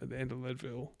at the end of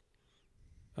Leadville,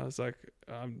 I was like,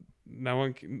 no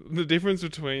one can, the difference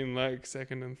between like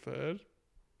second and third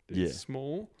is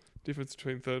small. Difference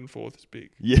between third and fourth is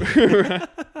big. Yeah. Right?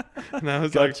 And I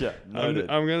was like, I'm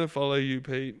going to follow you,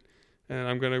 Pete, and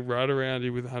I'm going to ride around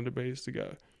you with 100 meters to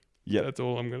go. Yeah. That's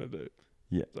all I'm going to do.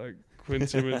 Yeah. Like, Quinn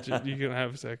Simmons, you can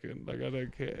have a second. Like, I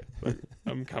don't care. Like,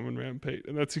 I'm coming round Pete.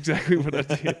 And that's exactly what I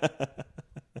did.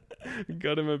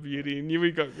 Got him a beauty. And knew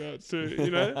he got too, you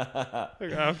know?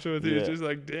 Like, afterwards, he was just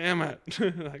like, damn it.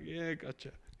 Like, yeah, gotcha.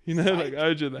 You know, like, I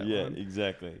owed you that one. Yeah,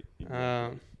 exactly.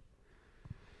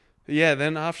 Yeah,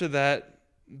 then after that,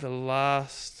 the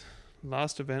last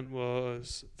event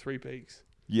was Three Peaks.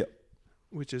 Yep.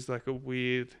 Which is like a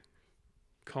weird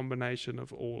combination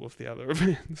of all of the other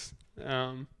events.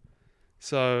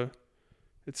 So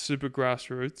it's super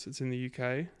grassroots. It's in the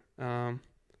UK. And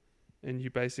you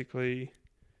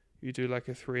do like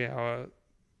a 3-hour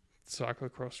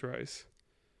cyclocross race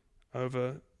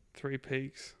over Three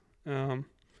Peaks. And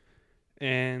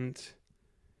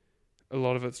a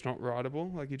lot of it's not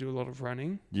rideable. Like you do a lot of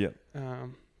running. Yep.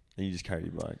 And you just carry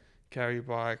your bike. Carry your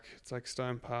bike. It's like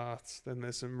stone paths. Then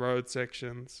there's some road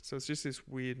sections. So it's just this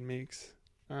weird mix.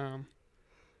 And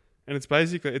it's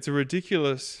basically, it's a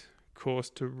ridiculous course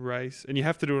to race. And you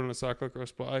have to do it on a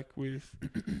cyclocross bike with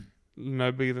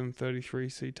no bigger than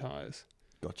 33C tyres.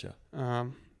 Gotcha.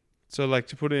 So like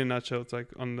to put it in a nutshell, it's like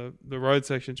on the road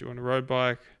sections, you want a road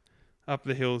bike. Up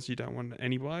the hills, you don't want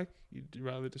any bike. You'd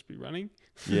rather just be running.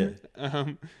 Yeah.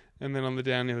 And then on the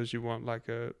downhills, you want like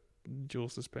a dual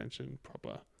suspension,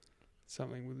 proper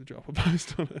something with a dropper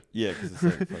post on it. Yeah, because it's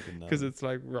like fucking Because it's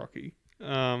like rocky.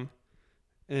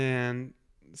 And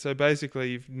so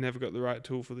basically, you've never got the right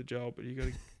tool for the job, but you got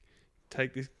to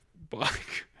take this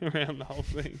bike around the whole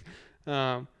thing.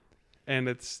 And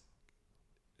it's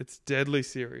deadly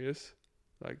serious.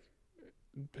 Like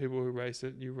people who race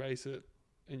it, you race it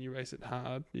and you race it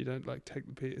hard. You don't like take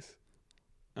the piss.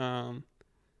 And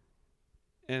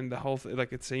the whole thing,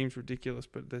 like it seems ridiculous,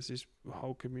 but there's this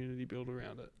whole community built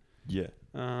around it. Yeah.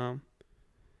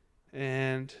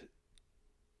 And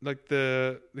like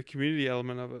the community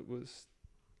element of it was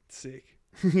sick.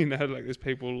 You know, like there's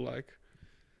people like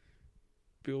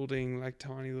building like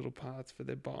tiny little parts for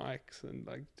their bikes and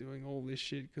like doing all this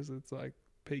shit because it's like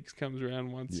Peaks comes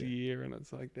around once a year and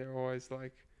it's like they're always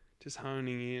like just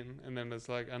honing in, and then it's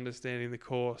like understanding the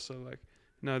course. So like,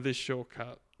 no, this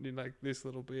shortcut, you like this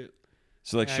little bit.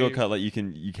 So like shortcut, like you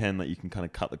can kind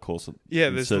of cut the course.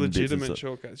 Yeah, there's legitimate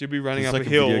shortcuts. You'll be running up like a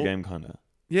hill. Video game kind of.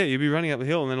 Yeah, you'll be running up the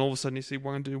hill, and then all of a sudden you see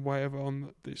one dude way over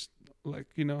on this, like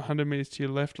 100 meters to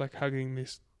your left, like hugging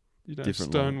this, Different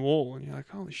stone line. wall, and you're like,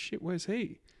 holy shit, where's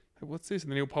he? Like, what's this?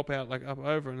 And then he'll pop out like up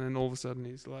over, and then all of a sudden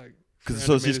he's like.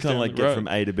 So it's just kind of like get from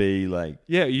A to B, like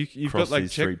yeah, you've got like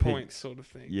these three checkpoints peaks. sort of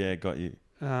thing. Yeah, got you.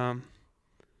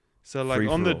 So like Free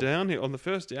on for the all. downhill, on the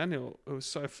first downhill, it was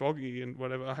so foggy and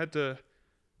whatever. I had to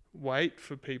wait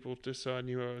for people just so I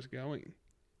knew where I was going.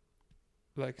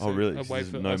 Like, Oh, really? I So wait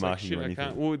there's for no I was like, marking shit, or I can't.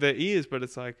 anything? Well, there is, but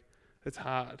it's like it's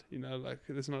hard, like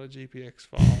there's not a GPX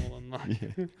file and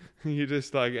like you're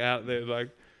just like out there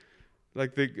like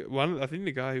the one. I think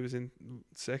the guy who was in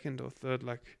second or third,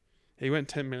 like he went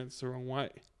 10 minutes the wrong way.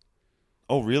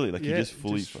 Oh, really? Like you Yeah, just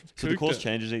fully. just So the course cooked it.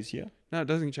 changes each year, No, it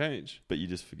doesn't change. but you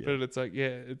just forget. But it's like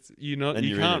it's you not and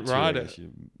you you're can't in it too, ride I it guess. You're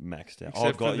maxed out.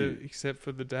 except got for you. except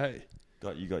for the day.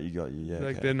 Got you. Yeah. Like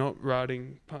okay. they're not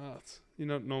riding paths.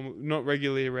 You're not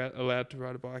regularly allowed to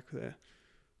ride a bike there.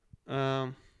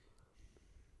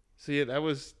 So yeah, that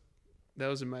was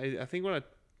amazing. I think when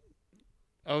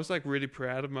I was like really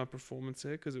proud of my performance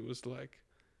there because it was like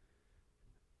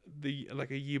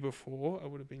a year before I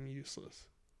would have been useless.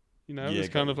 It Yeah, was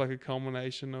got kind you. of like a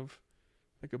culmination of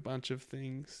like a bunch of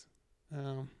things,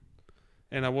 and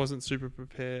I wasn't super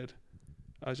prepared.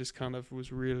 I just kind of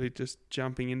was really just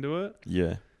jumping into it.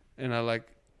 Yeah. And I like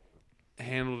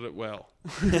handled it well,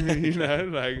 and I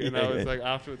was like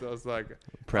afterwards, I was like,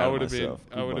 Proud I of would have myself.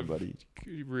 been, I would have buddy.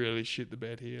 really shit the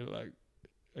bed here like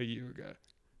a year ago.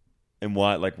 And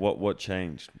why? Like what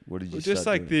changed? What did you? Just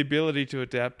start like doing? the ability to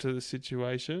adapt to the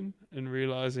situation and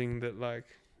realizing that like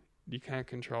you can't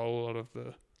control a lot of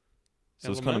the. So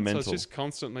it's kind of elements. mental. So it's just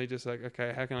constantly just like,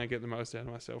 okay, how can I get the most out of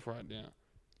myself right now?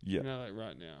 Yeah. Like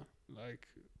right now, like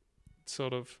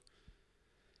sort of,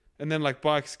 and then like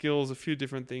bike skills, a few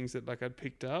different things that like I'd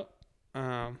picked up,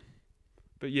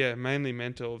 but yeah, mainly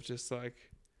mental of just sort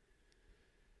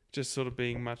of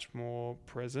being much more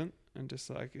present and just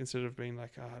like instead of being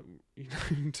like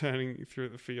turning through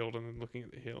the field and then looking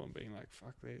at the hill and being like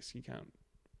fuck this, you can't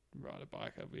ride a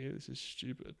bike over here, this is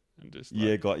stupid, and just like,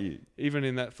 Yeah, got you. even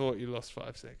in that thought you lost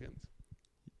 5 seconds,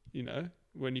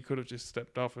 when you could have just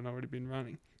stepped off and already been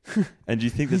running. And do you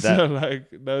think that So like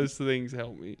those things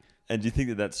help me. and do you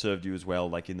think that served you as well,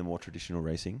 like in the more traditional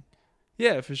racing?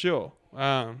 Yeah, for sure.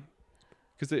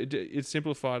 Because it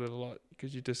simplified it a lot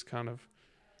because you just kind of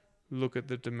look at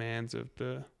the demands of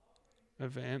the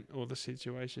event or the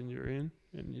situation you're in,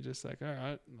 and you're just like, all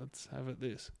right, let's have it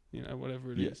this,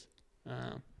 whatever it is.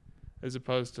 As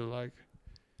opposed to like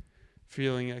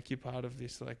feeling like you're part of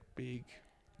this like big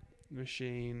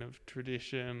machine of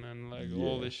tradition and like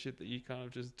all Yeah. this shit that you kind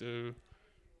of just do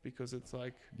because it's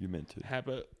like You meant to.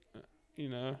 habit, you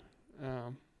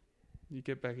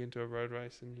get back into a road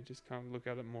race and you just kind of look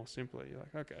at it more simply. You're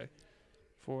like, okay,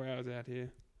 4 hours out here,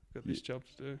 got this job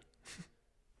to do.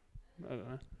 I don't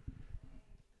know.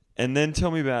 And then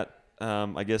tell me about,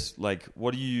 I guess, like,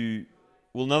 what do you...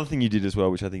 Well, another thing you did as well,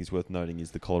 which I think is worth noting,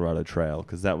 is the Colorado Trail,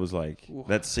 because that was like... Ooh.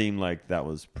 That seemed like that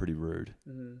was pretty rude.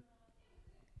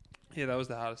 Yeah, that was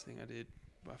the hardest thing I did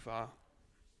by far.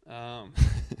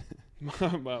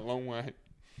 By a long way.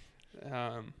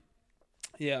 I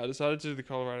decided to do the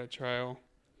Colorado Trail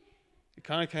it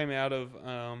kind of came out of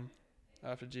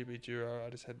after GB Duro. I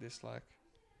just had this like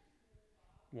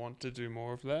want to do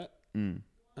more of that. And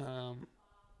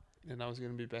I was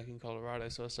going to be back in Colorado,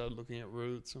 so I started looking at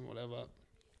routes and whatever.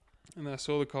 And then I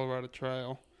saw the Colorado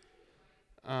Trail,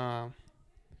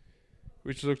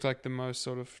 which looked like the most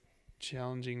sort of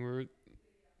challenging route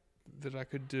that I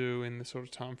could do in the sort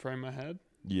of time frame I had.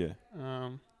 Yeah.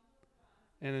 And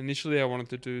initially I wanted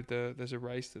to do there's a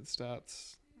race that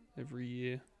starts every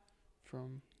year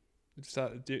it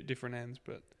started at different ends,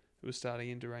 but it was starting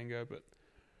in Durango, but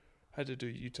I had to do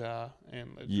Utah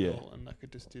and Leadville, and like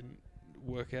it just didn't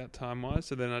work out time wise.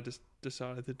 So then I just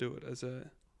decided to do it as you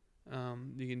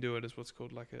can do it as what's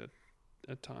called like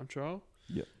a time trial.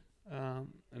 Yep.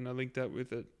 And I linked that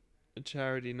with a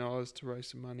charity NOS to raise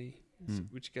some money,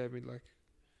 which gave me like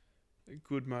a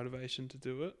good motivation to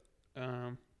do it.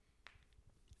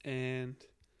 And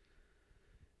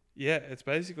yeah, it's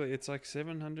like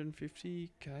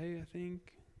 750k, I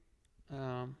think,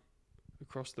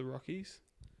 across the Rockies.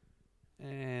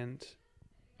 And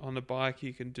on a bike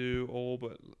you can do all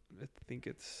but I think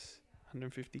it's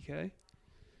 150k.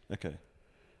 Okay.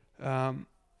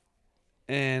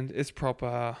 And it's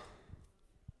proper.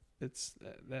 It's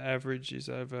the average is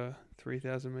over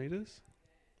 3,000 meters.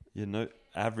 Yeah, no,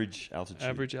 average altitude.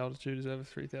 Average altitude is over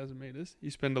 3,000 meters.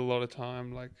 You spend a lot of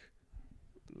time like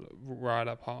right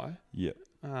up high. Yeah.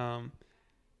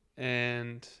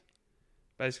 And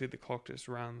basically the clock just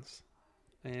runs.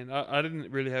 And I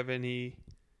didn't really have any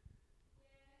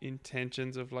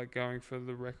intentions of like going for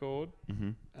the record.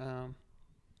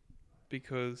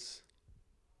 Because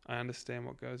I understand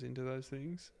what goes into those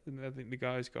things. And I think the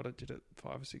guy who's got it did it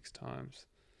 5 or 6 times.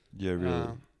 Yeah, really.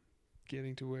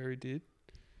 Getting to where he did.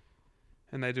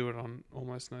 And they do it on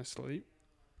almost no sleep,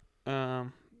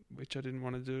 which I didn't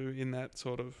want to do in that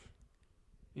sort of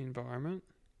environment.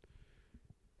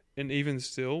 And even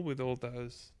still, with all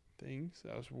those things,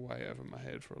 I was way over my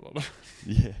head for a lot of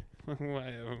Yeah.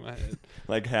 way over my head.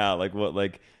 Like how? Like what?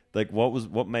 Like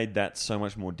what made that so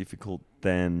much more difficult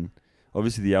than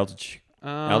obviously the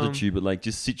altitude, but like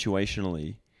just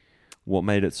situationally, what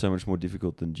made it so much more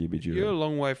difficult than GB Duro? You're a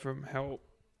long way from help.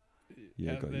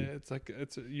 Yeah, out got there. you. It's like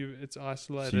it's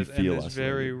isolated, So you feel and there's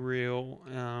very isolated. real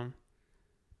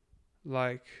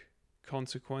like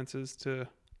consequences to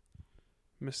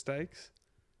mistakes.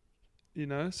 You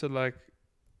know, so like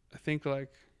I think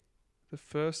like the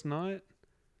first night,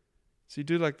 so you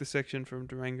do like the section from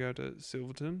Durango to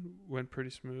Silverton went pretty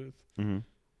smooth. It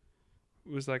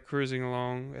was like cruising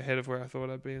along ahead of where I thought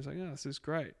I'd be. I was like, oh, this is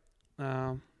great.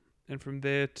 And from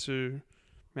there to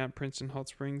Mount Princeton Hot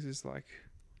Springs is like,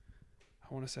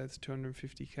 I want to say it's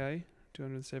 250k,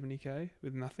 270k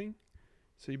with nothing.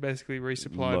 So you basically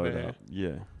resupply Load there. up.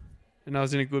 Yeah. And I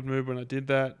was in a good mood when I did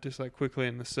that. Just like quickly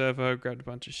in the servo, grabbed a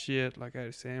bunch of shit, like ate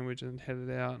a sandwich and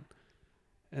headed out.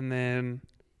 And then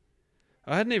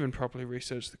I hadn't even properly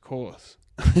researched the course.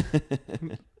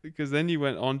 Because then you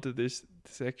went on to this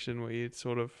section where you'd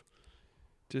sort of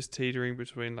just teetering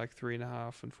between like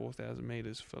 3,500 and 4,000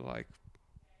 meters for like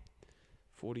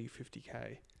 40,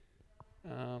 50k.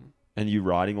 And you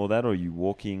riding all that, or are you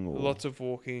walking? Or? Lots of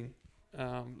walking,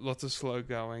 lots of slow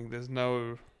going. There's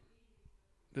no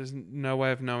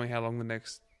way of knowing how long the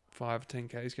next 5 or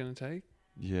 10k is going to take.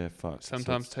 Yeah, fuck.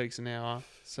 Sometimes takes an hour,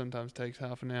 sometimes takes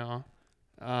half an hour.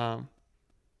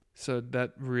 So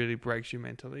that really breaks you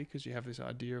mentally because you have this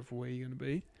idea of where you're going to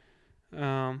be.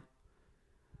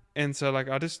 And so like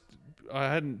I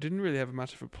didn't really have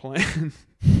much of a plan.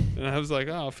 And I was like,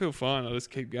 oh, I feel fine. I'll just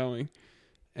keep going.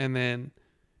 And then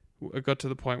I got to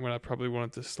the point when I probably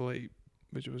wanted to sleep,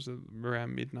 which was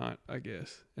around midnight, I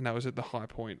guess. And that was at the high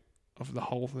point of the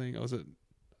whole thing. I was at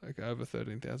like over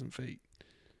 13,000 feet.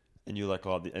 And you're like,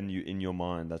 and you in your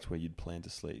mind, that's where you'd plan to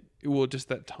sleep. Well, just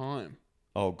that time.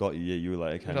 Oh, got you. Yeah, you were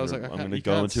like, okay, And I was like, I'm going to you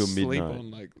go can't until sleep midnight.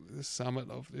 on like the summit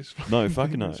of this. No,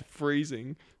 fucking no. It's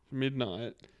freezing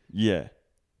midnight, Yeah.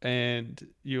 and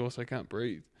you also can't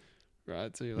breathe,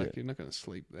 right? So you're like, Yeah. you're not going to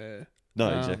sleep there.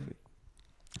 No, exactly.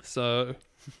 So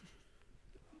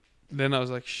then I was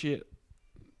like, shit,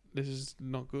 this is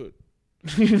not good.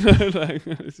 You know, like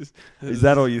Is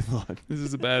that all you thought? this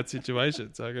is a bad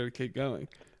situation, so I got to keep going.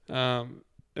 And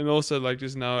also like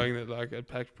just knowing that like I'd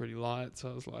packed pretty light,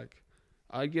 so I was like,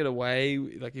 I'd get away.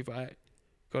 Like if I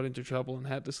got into trouble and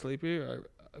had to sleep here,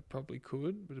 I probably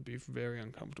could, but it'd be very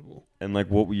uncomfortable. And like,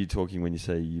 what were you talking when you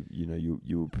say you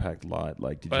were packed light?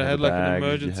 Like, did But you I have had a like an bag?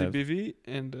 emergency bivvy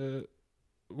and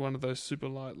one of those super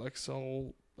light like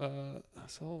Cedar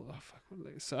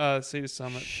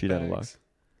Summit. Shit out of luck. bags.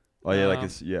 Oh yeah, like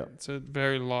it's yeah. So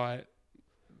very light.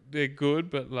 They're good,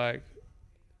 but like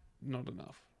not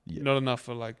enough. Yeah. Not enough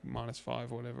for like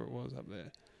 -5 or whatever it was up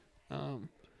there.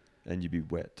 And you'd be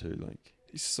wet too, like.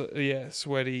 So, yeah,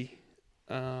 sweaty.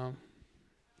 So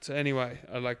anyway,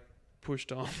 I like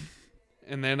pushed on,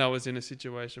 and then I was in a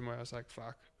situation where I was like,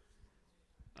 "Fuck,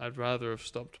 I'd rather have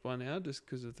stopped by now, just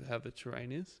because of how the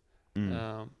terrain is,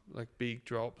 like big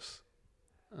drops.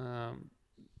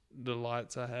 The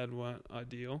lights I had weren't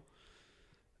ideal,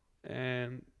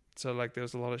 and so like there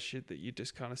was a lot of shit that you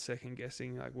just kind of second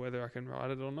guessing, like whether I can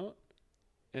ride it or not,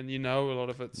 and a lot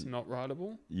of it's not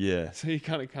rideable. Yeah. So you're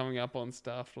kind of coming up on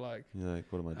stuff like, You're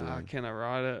like, what am I doing? can I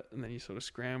ride it? And then you're sort of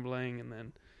scrambling, and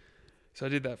then so I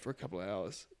did that for a couple of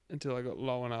hours until I got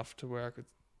low enough to where I could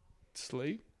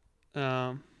sleep.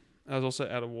 I was also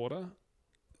out of water,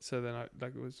 so then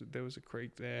there was a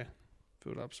creek there,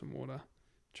 filled up some water,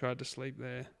 tried to sleep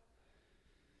there,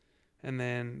 and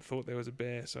then thought there was a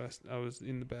bear, so I was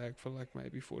in the bag for like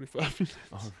maybe 45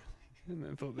 minutes, and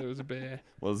then thought there was a bear.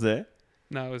 Was there?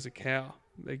 No, it was a cow.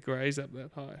 They graze up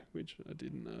that high, which I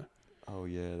didn't know. Oh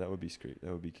yeah, that would be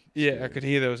That would be. Yeah, scary. I could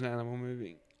hear there was an animal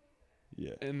moving.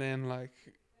 Yeah. And then like,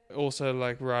 also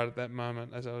like right at that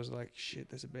moment, as I was like, shit,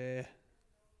 there's a bear.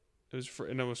 It was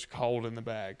and it was cold in the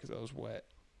bag because I was wet,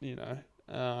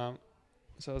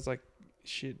 So I was like,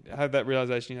 shit. I had that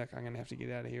realization, like, I'm gonna have to get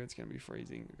out of here. It's gonna be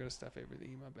freezing. I've got to stuff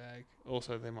everything in my bag.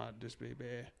 Also, there might just be a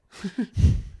bear.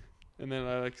 And then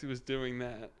I like was doing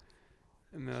that,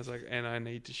 and then I was like, and I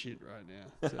need to shit right now.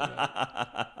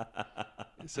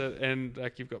 And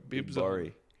like you've got bibs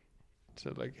on.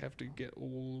 So like have to get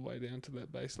all the way down to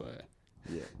that base layer.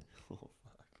 Yeah.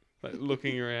 Like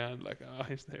looking around, like, oh,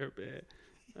 is there a bear?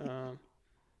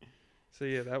 So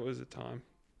yeah, that was a time.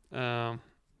 And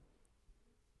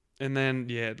then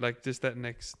yeah, like just that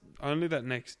next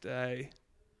day,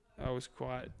 I was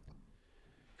quite,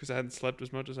 because I hadn't slept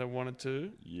as much as I wanted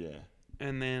to. Yeah.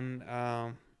 And then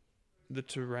the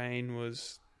terrain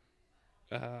was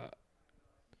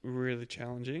really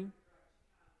challenging,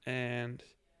 and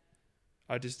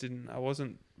I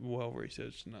wasn't well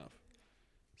researched enough.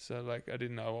 So like I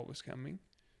didn't know what was coming.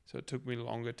 So it took me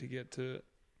longer to get to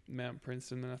Mount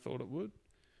Princeton than I thought it would.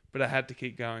 But I had to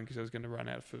keep going because I was going to run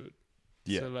out of food.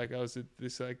 Yeah. So like I was at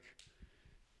this like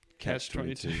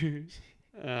catch-22.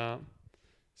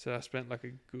 So I spent like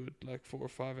a good like 4 or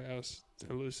 5 hours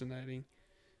hallucinating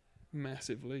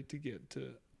massively to get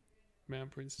to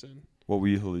Mount Princeton. What were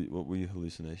your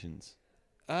hallucinations?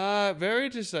 Very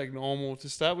just like normal to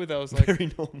start with. I was like,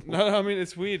 very normal. No, I mean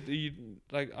it's weird.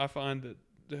 I find that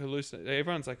the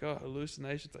everyone's like, oh,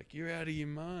 hallucinations, like you're out of your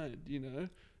mind,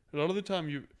 A lot of the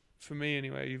time, for me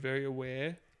anyway, you're very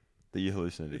aware that you're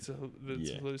hallucinating. It's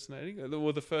hallucinating.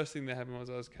 Well, the first thing that happened was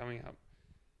I was coming up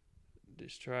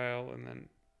this trail, and then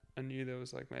I knew there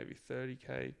was like maybe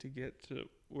 30k to get to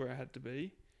where I had to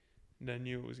be, and I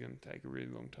knew it was going to take a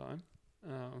really long time.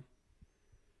 And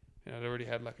I'd already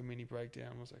had like a mini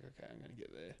breakdown. I was like, okay, I'm going to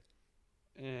get there,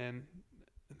 and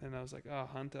then I was like, oh,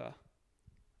 Hunter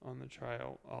on the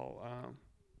trail,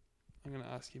 I'm going to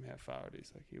ask him how far it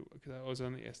is, like because I was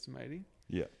only estimating.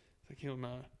 Yeah. Like he'll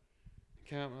know. I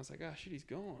came up and I was like, oh shit, he's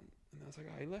gone. And I was like,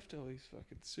 oh, he left all these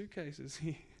fucking suitcases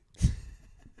here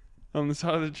on the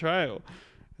side of the trail.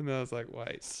 And then I was like,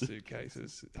 wait,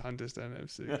 suitcases? Hunters don't have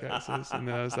suitcases. And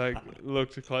then I was like,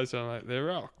 looked closer, and I'm like, they're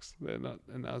rocks. They're not.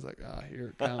 And I was like, here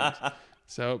it comes.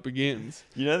 So it begins.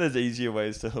 There's easier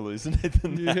ways to hallucinate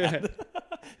than that. Yeah.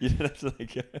 You don't have to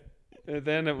like. And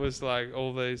then it was like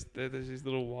there's these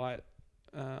little white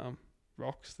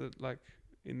rocks that like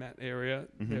in that area,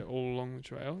 they're all along the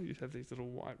trail. You have these little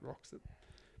white rocks that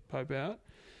poke out,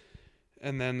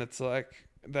 and then it's like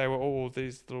they were all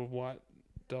these little white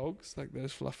dogs, like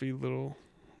those fluffy little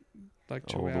like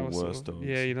chihuahua. The worst dogs.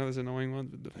 Yeah, those annoying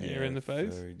ones with the hair in the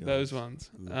face. Those ones.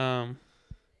 Ugh.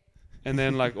 And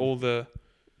then like all the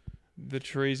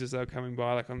trees as they were coming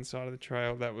by, like on the side of the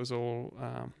trail, that was all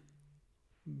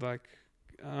like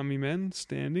army men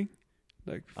standing,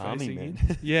 like army facing men.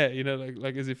 in. Yeah,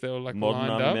 like as if they were like modern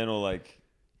lined army up. men or like.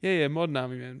 Yeah, modern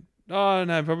army men. Oh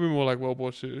no, probably more like World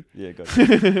War II. Yeah,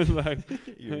 gotcha. Like,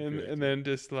 and then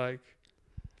just like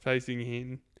facing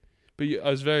in. But I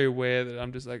was very aware that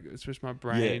I'm just like, it's just my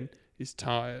brain is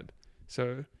tired,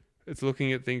 so it's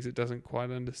looking at things it doesn't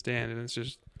quite understand, and it's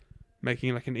just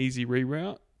making like an easy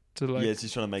reroute to like. Yeah, it's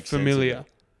just trying to make familiar. sense of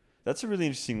it. That's a really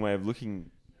interesting way of looking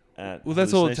at. Well,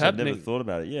 that's all that's happening. I've never thought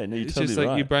about it. Yeah, no, you're it's totally just like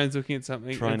right. your brain's looking at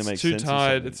something, trying it's to make too sense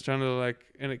tired. of something. It's trying to like,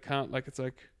 and it can't. Like it's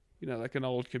like like an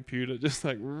old computer, just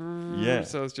like yeah.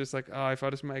 So it's just like, if I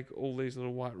just make all these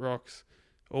little white rocks,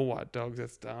 all white dogs,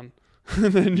 that's done. And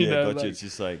then, you Yeah, know, gotcha. like, It's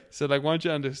just like so like once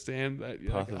you understand that,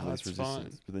 you're path like, of oh, least it's fine.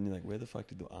 resistance. But then you're like, where the fuck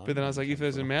did the arm? But then I was like, if come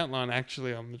there's a from? mountain lion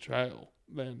actually on the trail,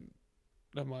 then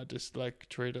I might just like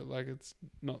treat it like it's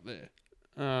not there.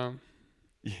 Yeah,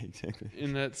 exactly.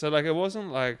 In that, so like it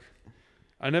wasn't like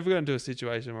I never got into a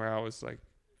situation where I was like,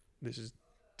 this is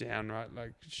downright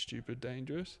like stupid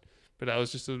dangerous. But I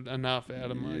was just enough out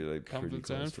of my Yeah, like, pretty comfort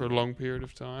zone close for a to it. long period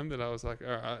of time that I was like,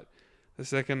 all right. The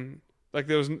second, like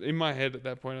there was in my head at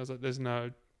that point, I was like, there's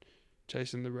no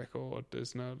chasing the record.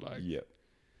 There's no like, Yep.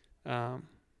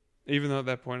 even though at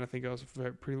that point I think I was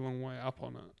a pretty long way up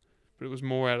on it, but it was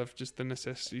more out of just the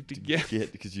necessity to get.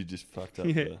 Because you just fucked up.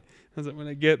 Yeah. I was like, when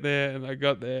I get there, and I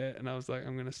got there, and I was like,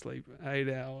 I'm gonna sleep 8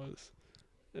 hours,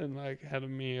 and like had a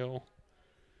meal,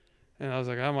 and I was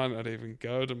like, I might not even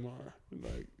go tomorrow.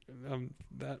 Like I'm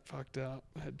that fucked up.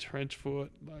 I had trench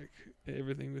foot, like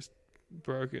everything was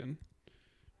broken.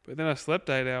 But then I slept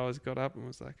 8 hours, got up, and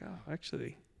was like, oh,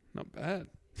 actually, not bad.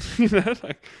 You know,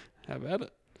 like have at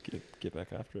it. Get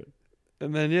back after it.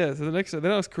 And then yeah, so the next day,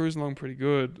 then I was cruising along pretty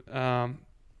good.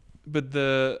 But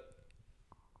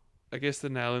I guess the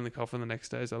nail in the coffin the next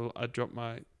day is I dropped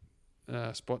my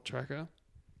spot tracker,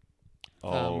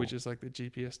 which is like the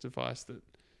GPS device that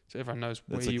so everyone knows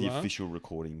That's where like you the are. official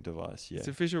recording device. Yeah. It's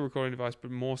an official recording device,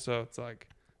 but more so it's like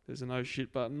there's an oh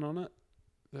shit button on it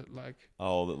that like that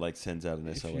like sends out an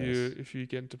if SOS. you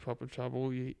get into proper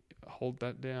trouble, you hold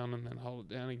that down and then hold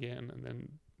it down again, and then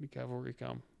the cavalry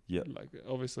come. Yep. Like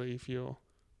obviously, if you're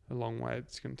a long way,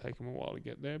 it's going to take them a while to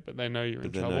get there, but they know you're But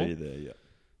in they trouble. know you're there.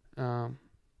 Yeah.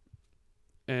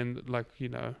 And like you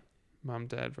know, mum,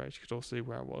 dad, Rach could all see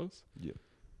where I was. Yep.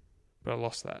 But I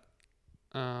lost that,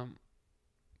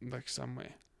 like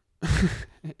somewhere,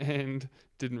 and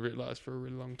didn't realize for a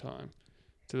really long time,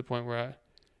 to the point where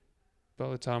by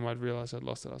the time I'd realized I'd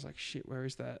lost it, I was like, shit, where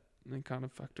is that? And then kind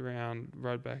of fucked around,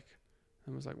 rode back,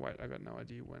 and was like, wait, I got no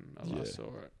idea when I last saw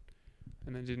it,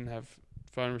 and then didn't have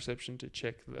phone reception to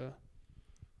check the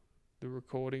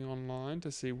recording online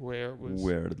to see where it was.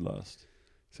 Where it had lost.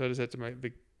 So I just had to make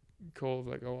the call of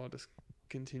like, oh, I'll just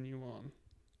continue on.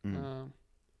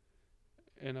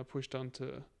 And I pushed on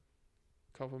to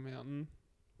Copper Mountain.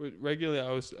 Regularly,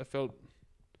 I felt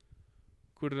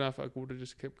good enough. I would have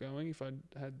just kept going if I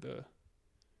had the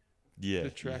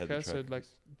tracker. So like,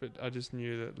 but I just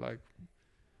knew that like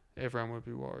everyone would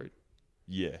be worried.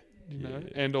 Yeah. You know,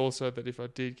 and also that if I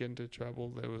did get into trouble,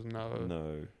 there was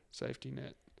no safety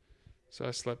net. So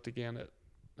I slept again at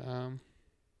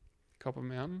Copper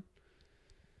Mountain.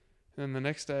 And then the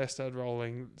next day I started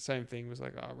rolling. Same thing, was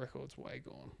like, record's way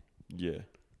gone. Yeah.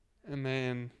 And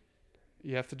then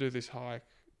you have to do this hike,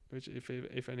 which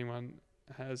if anyone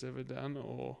has ever done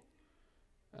or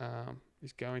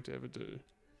is going to ever do,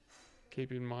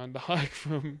 keep in mind the hike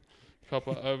from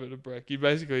Copper over to Breck. You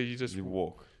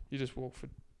walk. You just walk for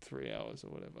 3 hours or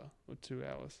whatever, or 2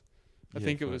 hours. I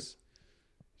think it was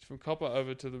from Copper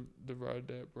over to the road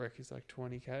there at Breck is like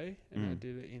 20k, and I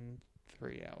did it in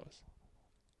 3 hours.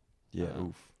 Yeah,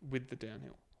 oof. With the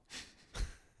downhill.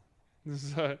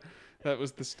 So that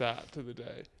was the start to the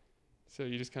day. So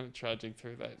you're just kind of trudging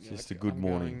through that. And Just like, a good I'm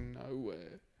morning. Going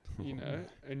nowhere, you know,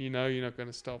 and you know you're not going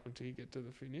to stop until you get to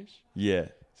the finish. Yeah.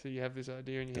 So you have this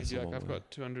idea in your head. That's You're a like, long I've way.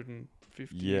 got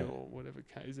 250 Yeah. or whatever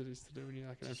Ks it is to do, and you're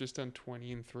like, and I've just done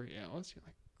 20 in 3 hours. You're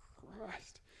like,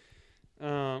 Christ.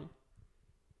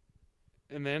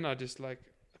 And then I just like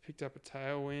I picked up a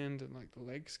tailwind, and like the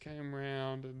legs came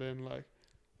round, and then like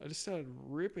I just started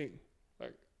ripping.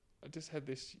 Like I just had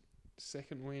this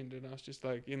second wind, and I was just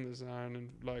like in the zone, and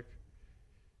like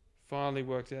finally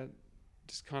worked out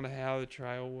just kind of how the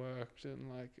trail worked, and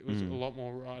like it was a lot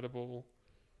more rideable,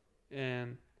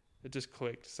 and it just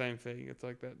clicked. Same thing. It's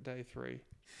like that day 3.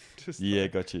 Just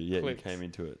like, Got you. Yeah, clicks. you came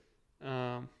into it.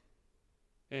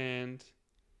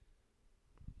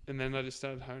 And then I just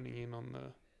started honing in on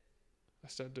I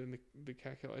started doing the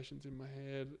calculations in my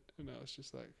head, and I was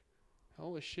just like,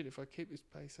 holy shit, if I keep this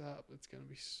pace up, it's going to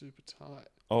be super tight.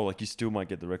 Oh, like you still might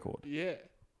get the record. Yeah.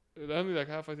 And only like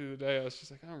halfway through the day, I was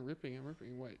just like, I'm ripping.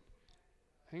 Wait,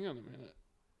 hang on a minute.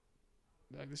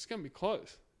 Like, this is going to be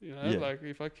close. You know, like,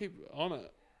 if I keep on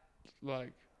it,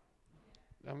 like,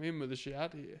 I'm in with a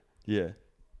shout here. Yeah.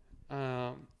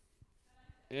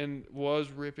 And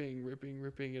was ripping,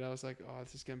 and I was like, oh,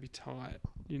 this is going to be tight,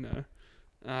 you know.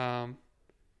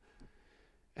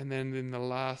 And then in the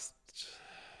last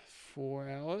 4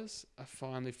 hours, I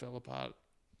finally fell apart.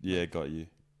 Yeah, got you.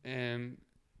 And,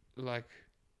 like,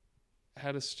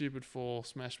 had a stupid fall,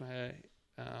 smashed my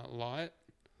light.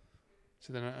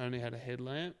 So then I only had a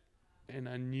headlamp, and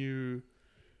I knew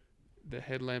the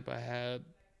headlamp I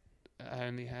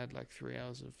only had like 3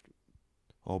 hours of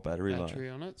Oh, battery life.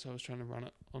 on it, so I was trying to run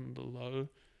it on the low.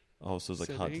 Oh, so it's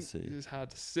like hard to see. It was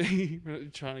hard to see, but you're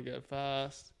trying to go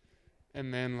fast.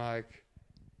 And then like,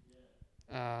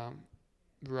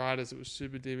 right as it was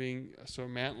super dimming, I saw a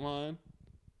mountain lion.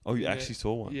 Oh, you actually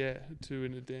saw one? Yeah, 2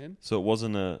 in a den. So it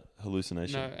wasn't a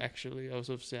hallucination? No, actually, I was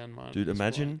of sound mind. Dude,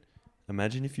 imagine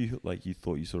if you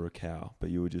thought you saw a cow, but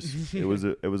you were just it was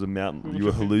a mountain. You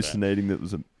were hallucinating that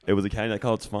it was a cow. You're like,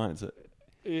 oh, it's fine.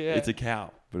 It's a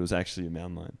cow, but it was actually a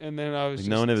mountain lion. And then I was like, just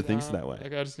no one ever thinks that way.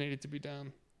 Like I just needed to be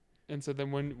done. And so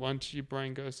then once your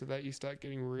brain goes to that, you start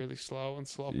getting really slow and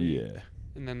sloppy. Yeah.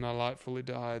 And then my light fully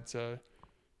died, so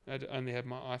I only had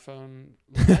my iPhone.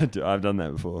 Dude, I've done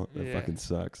that before. That Yeah. fucking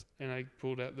sucks. And I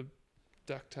pulled out the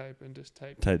duct tape and just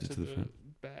taped Taped it to the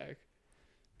bag.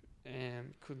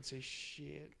 And couldn't see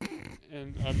shit.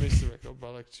 And I missed the record by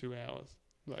like 2 hours.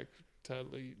 Like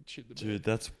totally shit the bed. Dude,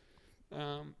 that's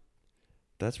Um,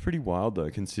 That's pretty wild though,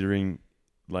 considering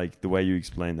like the way you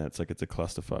explain that. It's like it's a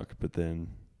clusterfuck, but then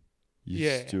you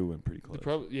still went pretty close.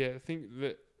 I think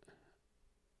that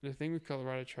the thing with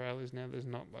Colorado Trail is now there's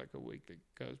not like a week that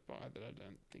goes by that I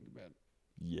don't think about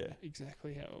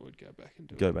exactly how I would go back and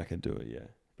do it. Go back and do it, yeah.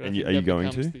 But And I think are you that going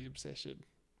becomes to? the obsession.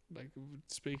 Like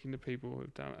speaking to people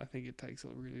who've done it, I think it takes a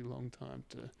really long time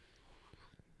to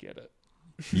get it.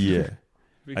 Yeah.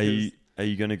 Because, are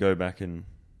you going to go back and?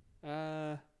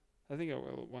 I think I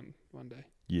will one day.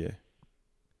 Yeah.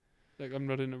 Like I'm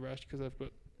not in a rush because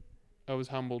I was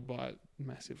humbled by it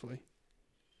massively.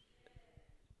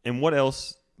 And what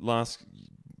else?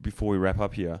 Before we wrap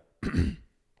up here,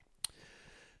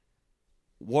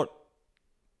 what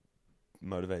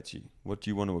motivates you? What do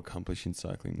you want to accomplish in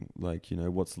cycling? Like,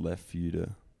 what's left for you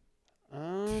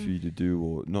to do,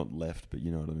 or not left, but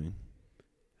you know what I mean?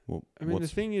 The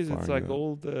thing is, it's like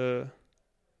all the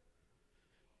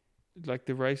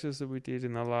races that we did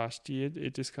in the last year.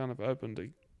 It just kind of opened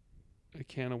a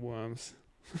can of worms,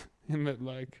 in that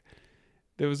like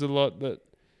there was a lot that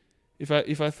if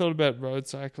I thought about road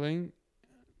cycling,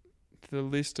 the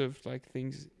list of like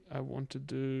things I want to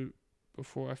do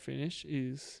before I finish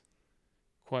is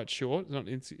quite short. It's not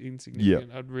insignificant.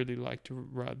 Yeah. I'd really like to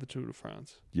ride the Tour de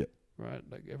France. Yeah. Right?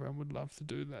 Like everyone would love to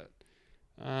do that.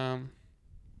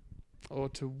 Or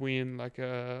to win like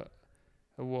a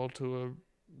World Tour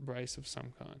race of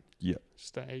some kind. Yeah.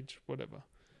 Stage, whatever.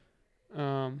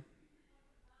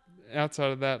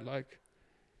 Outside of that, like,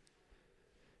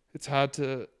 it's hard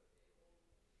to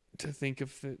think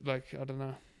of I don't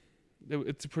know.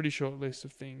 It's a pretty short list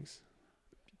of things,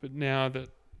 but now that,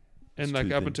 and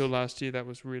like up until last year, that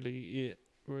was really it.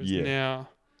 Whereas now,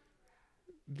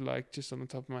 like just on the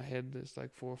top of my head, there's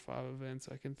like 4 or 5 events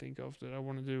I can think of that I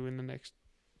want to do in the next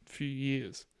few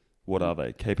years. What are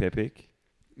they? Cape Epic?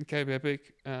 Cape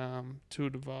Epic, Tour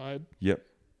Divide. Yep.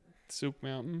 Silk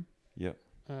Mountain. Yep.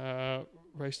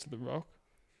 Race to the Rock.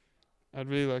 I'd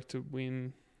really like to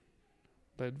win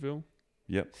Leadville.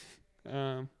 Yep.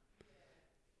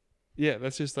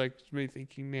 That's just like me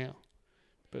thinking now.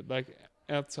 But like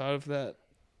outside of that,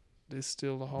 there's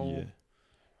still a whole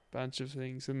bunch of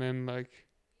things. And then like,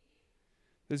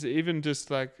 there's even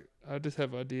just like, I just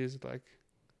have ideas like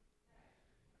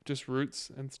just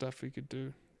routes and stuff we could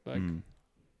do.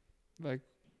 Like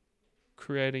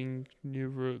creating new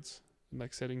routes and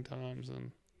like setting times,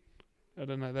 and I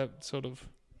don't know, that sort of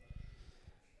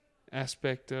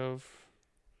aspect of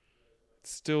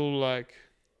it's still like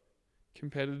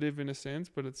competitive in a sense,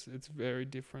 but it's very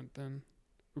different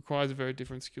requires a very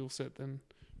different skill set than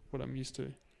what I'm used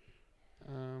to.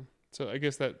 So I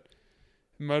guess that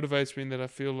motivates me in that I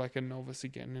feel like a novice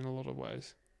again in a lot of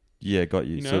ways. Yeah, got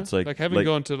you. So it's like having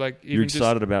gone to like even you're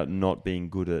excited about not being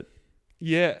good at.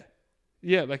 Yeah,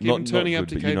 like Not even turning good, up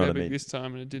to but Cape you know what I Epic mean. this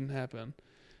time and it didn't happen, and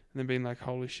then being like,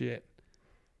 holy shit,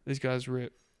 these guys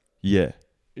rip. Yeah.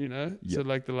 So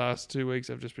like the last 2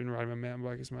 weeks I've just been riding my mountain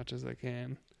bike as much as I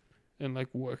can and like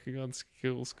working on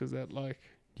skills because that like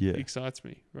excites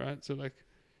me, right? So like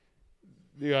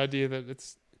the idea that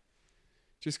it's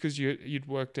just because you'd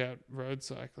worked out road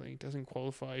cycling doesn't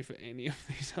qualify you for any of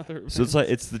these other events. So it's like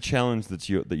it's the challenge that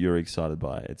you're excited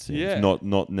by. It seems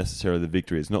not necessarily the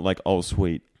victory. It's not like, oh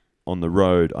sweet, on the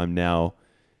road I'm now,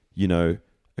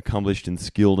 accomplished and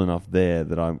skilled enough there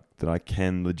that I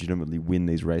can legitimately win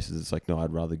these races. It's like, no,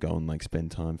 I'd rather go and like spend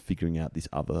time figuring out this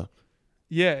other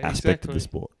aspect of the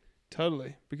sport.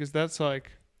 Totally, because that's the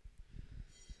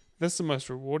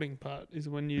most rewarding part is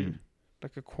when you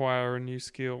like acquire a new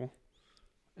skill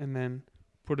and then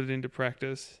put it into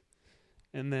practice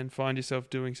and then find yourself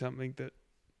doing something that,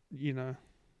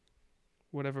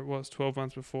 whatever it was 12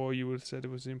 months before you would have said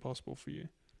it was impossible for you.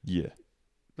 Yeah.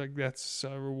 Like that's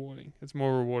so rewarding. It's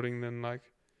more rewarding than like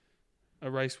a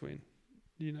race win,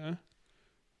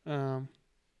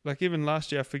 Like even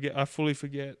last year, I fully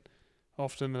forget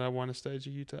often that I won a stage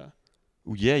of Utah.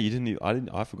 Well, yeah, you didn't.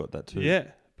 I forgot that too. Yeah,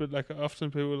 but like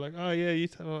often people were like, "Oh yeah,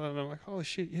 Utah," and I'm like, "Holy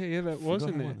shit, yeah, that was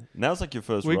in there." And that was like your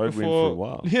first Week road win for a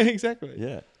while. Yeah, exactly.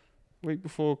 Yeah. Week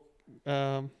before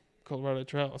Colorado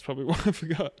Trail, that's probably why I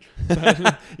forgot.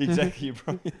 But, Exactly. You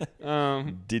probably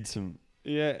did some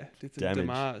did some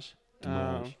damage.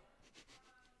 damage.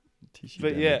 Tissue But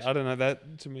damage. yeah, I don't know.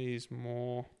 That to me is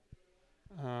more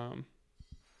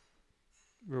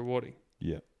rewarding.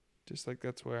 Yeah. Just like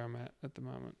that's where I'm at the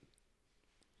moment.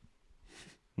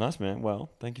 Nice, man.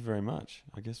 Well, thank you very much.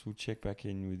 I guess we'll check back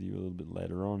in with you a little bit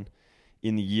later on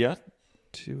in the year.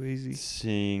 Too easy.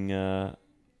 Seeing,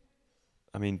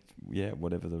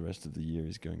 whatever the rest of the year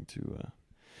is going to,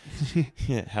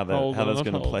 how that's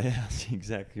going to play out.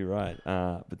 Exactly right.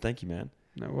 But thank you, man.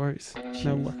 No worries. Cheers.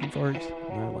 No fucking worries.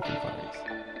 No fucking worries.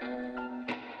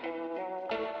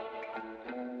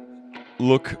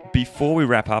 Look, before we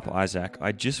wrap up, Isaac,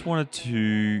 I just wanted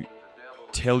to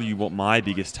tell you what my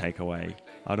biggest takeaway.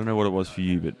 I don't know what it was for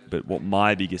you, but what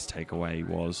my biggest takeaway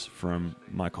was from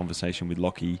my conversation with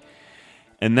Lockie,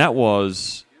 and that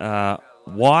was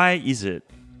why is it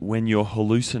when you're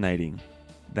hallucinating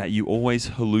that you always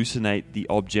hallucinate the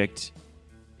object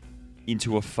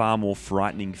into a far more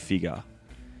frightening figure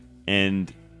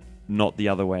and not the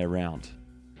other way around?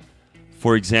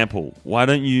 For example, why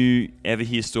don't you ever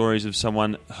hear stories of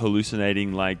someone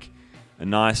hallucinating like a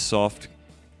nice, soft,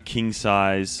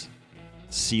 king-size,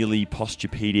 Sealy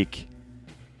Posturepedic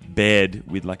bed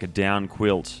with like a down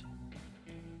quilt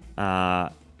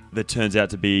that turns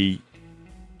out to be,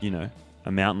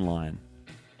 a mountain lion?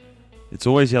 It's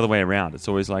always the other way around. It's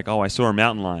always like, oh, I saw a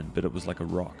mountain lion, but it was like a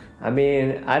rock. I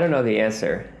mean, I don't know the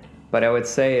answer, but I would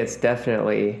say it's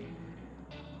definitely,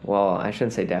 well, I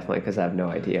shouldn't say definitely because I have no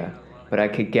idea, but I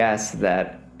could guess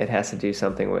that it has to do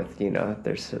something with,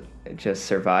 there's just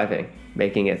surviving,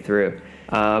 making it through.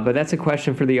 But that's a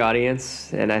question for the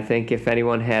audience, and I think if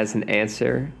anyone has an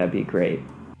answer, that'd be great.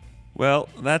 Well,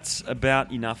 that's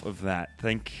about enough of that.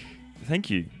 Thank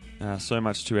you so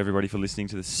much to everybody for listening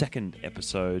to the second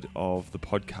episode of the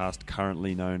podcast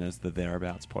currently known as the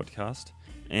Thereabouts Podcast.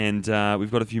 And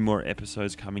we've got a few more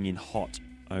episodes coming in hot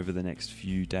over the next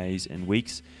few days and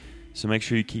weeks. So make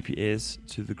sure you keep your ears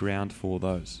to the ground for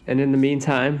those. And in the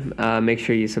meantime, make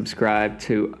sure you subscribe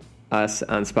to us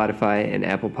on Spotify and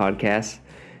Apple Podcasts.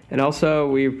 And also,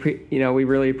 we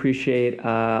really appreciate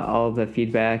all of the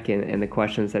feedback and the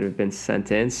questions that have been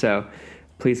sent in. So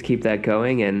please keep that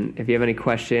going. And if you have any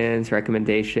questions,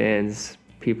 recommendations,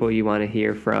 people you want to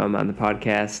hear from on the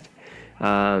podcast,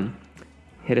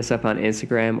 hit us up on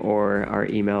Instagram or our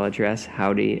email address,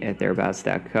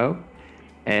 howdy@thereabouts.co.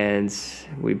 And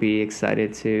we'd be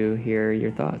excited to hear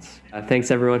your thoughts.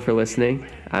 Thanks, everyone, for listening.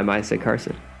 I'm Isaac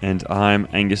Carson. And I'm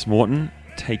Angus Morton.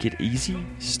 Take it easy,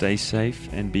 stay safe,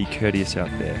 and be courteous out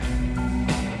there.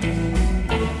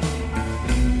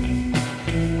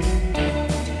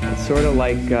 It's sort of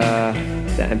like the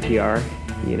NPR,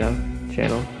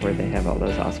 channel where they have all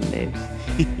those awesome names.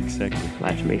 Exactly.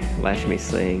 Lash Me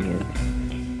Sing, and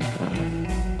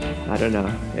I don't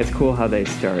know. It's cool how they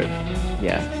start.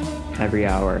 Yeah. Every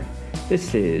hour.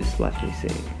 This is Let Me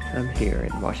Sing. I'm here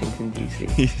in Washington, D.C.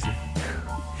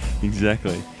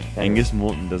 Exactly. Angus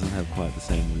Morton doesn't have quite the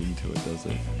same ring to it, does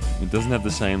it? It doesn't have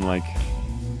the same,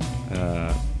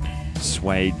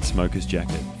 suede smoker's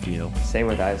jacket feel. Same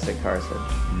with Isaac Carson.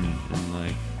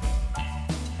 And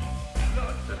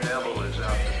The devil is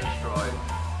out to destroy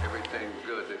everything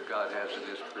good that God has in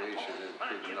his creation,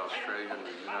 including Australia and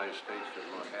the United States and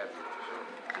what have you. So,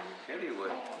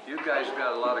 anyway, you guys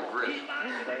got a lot of grit.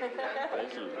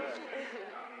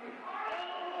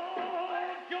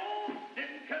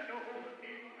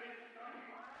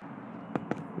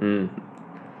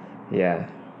 Yeah.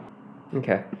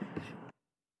 Okay.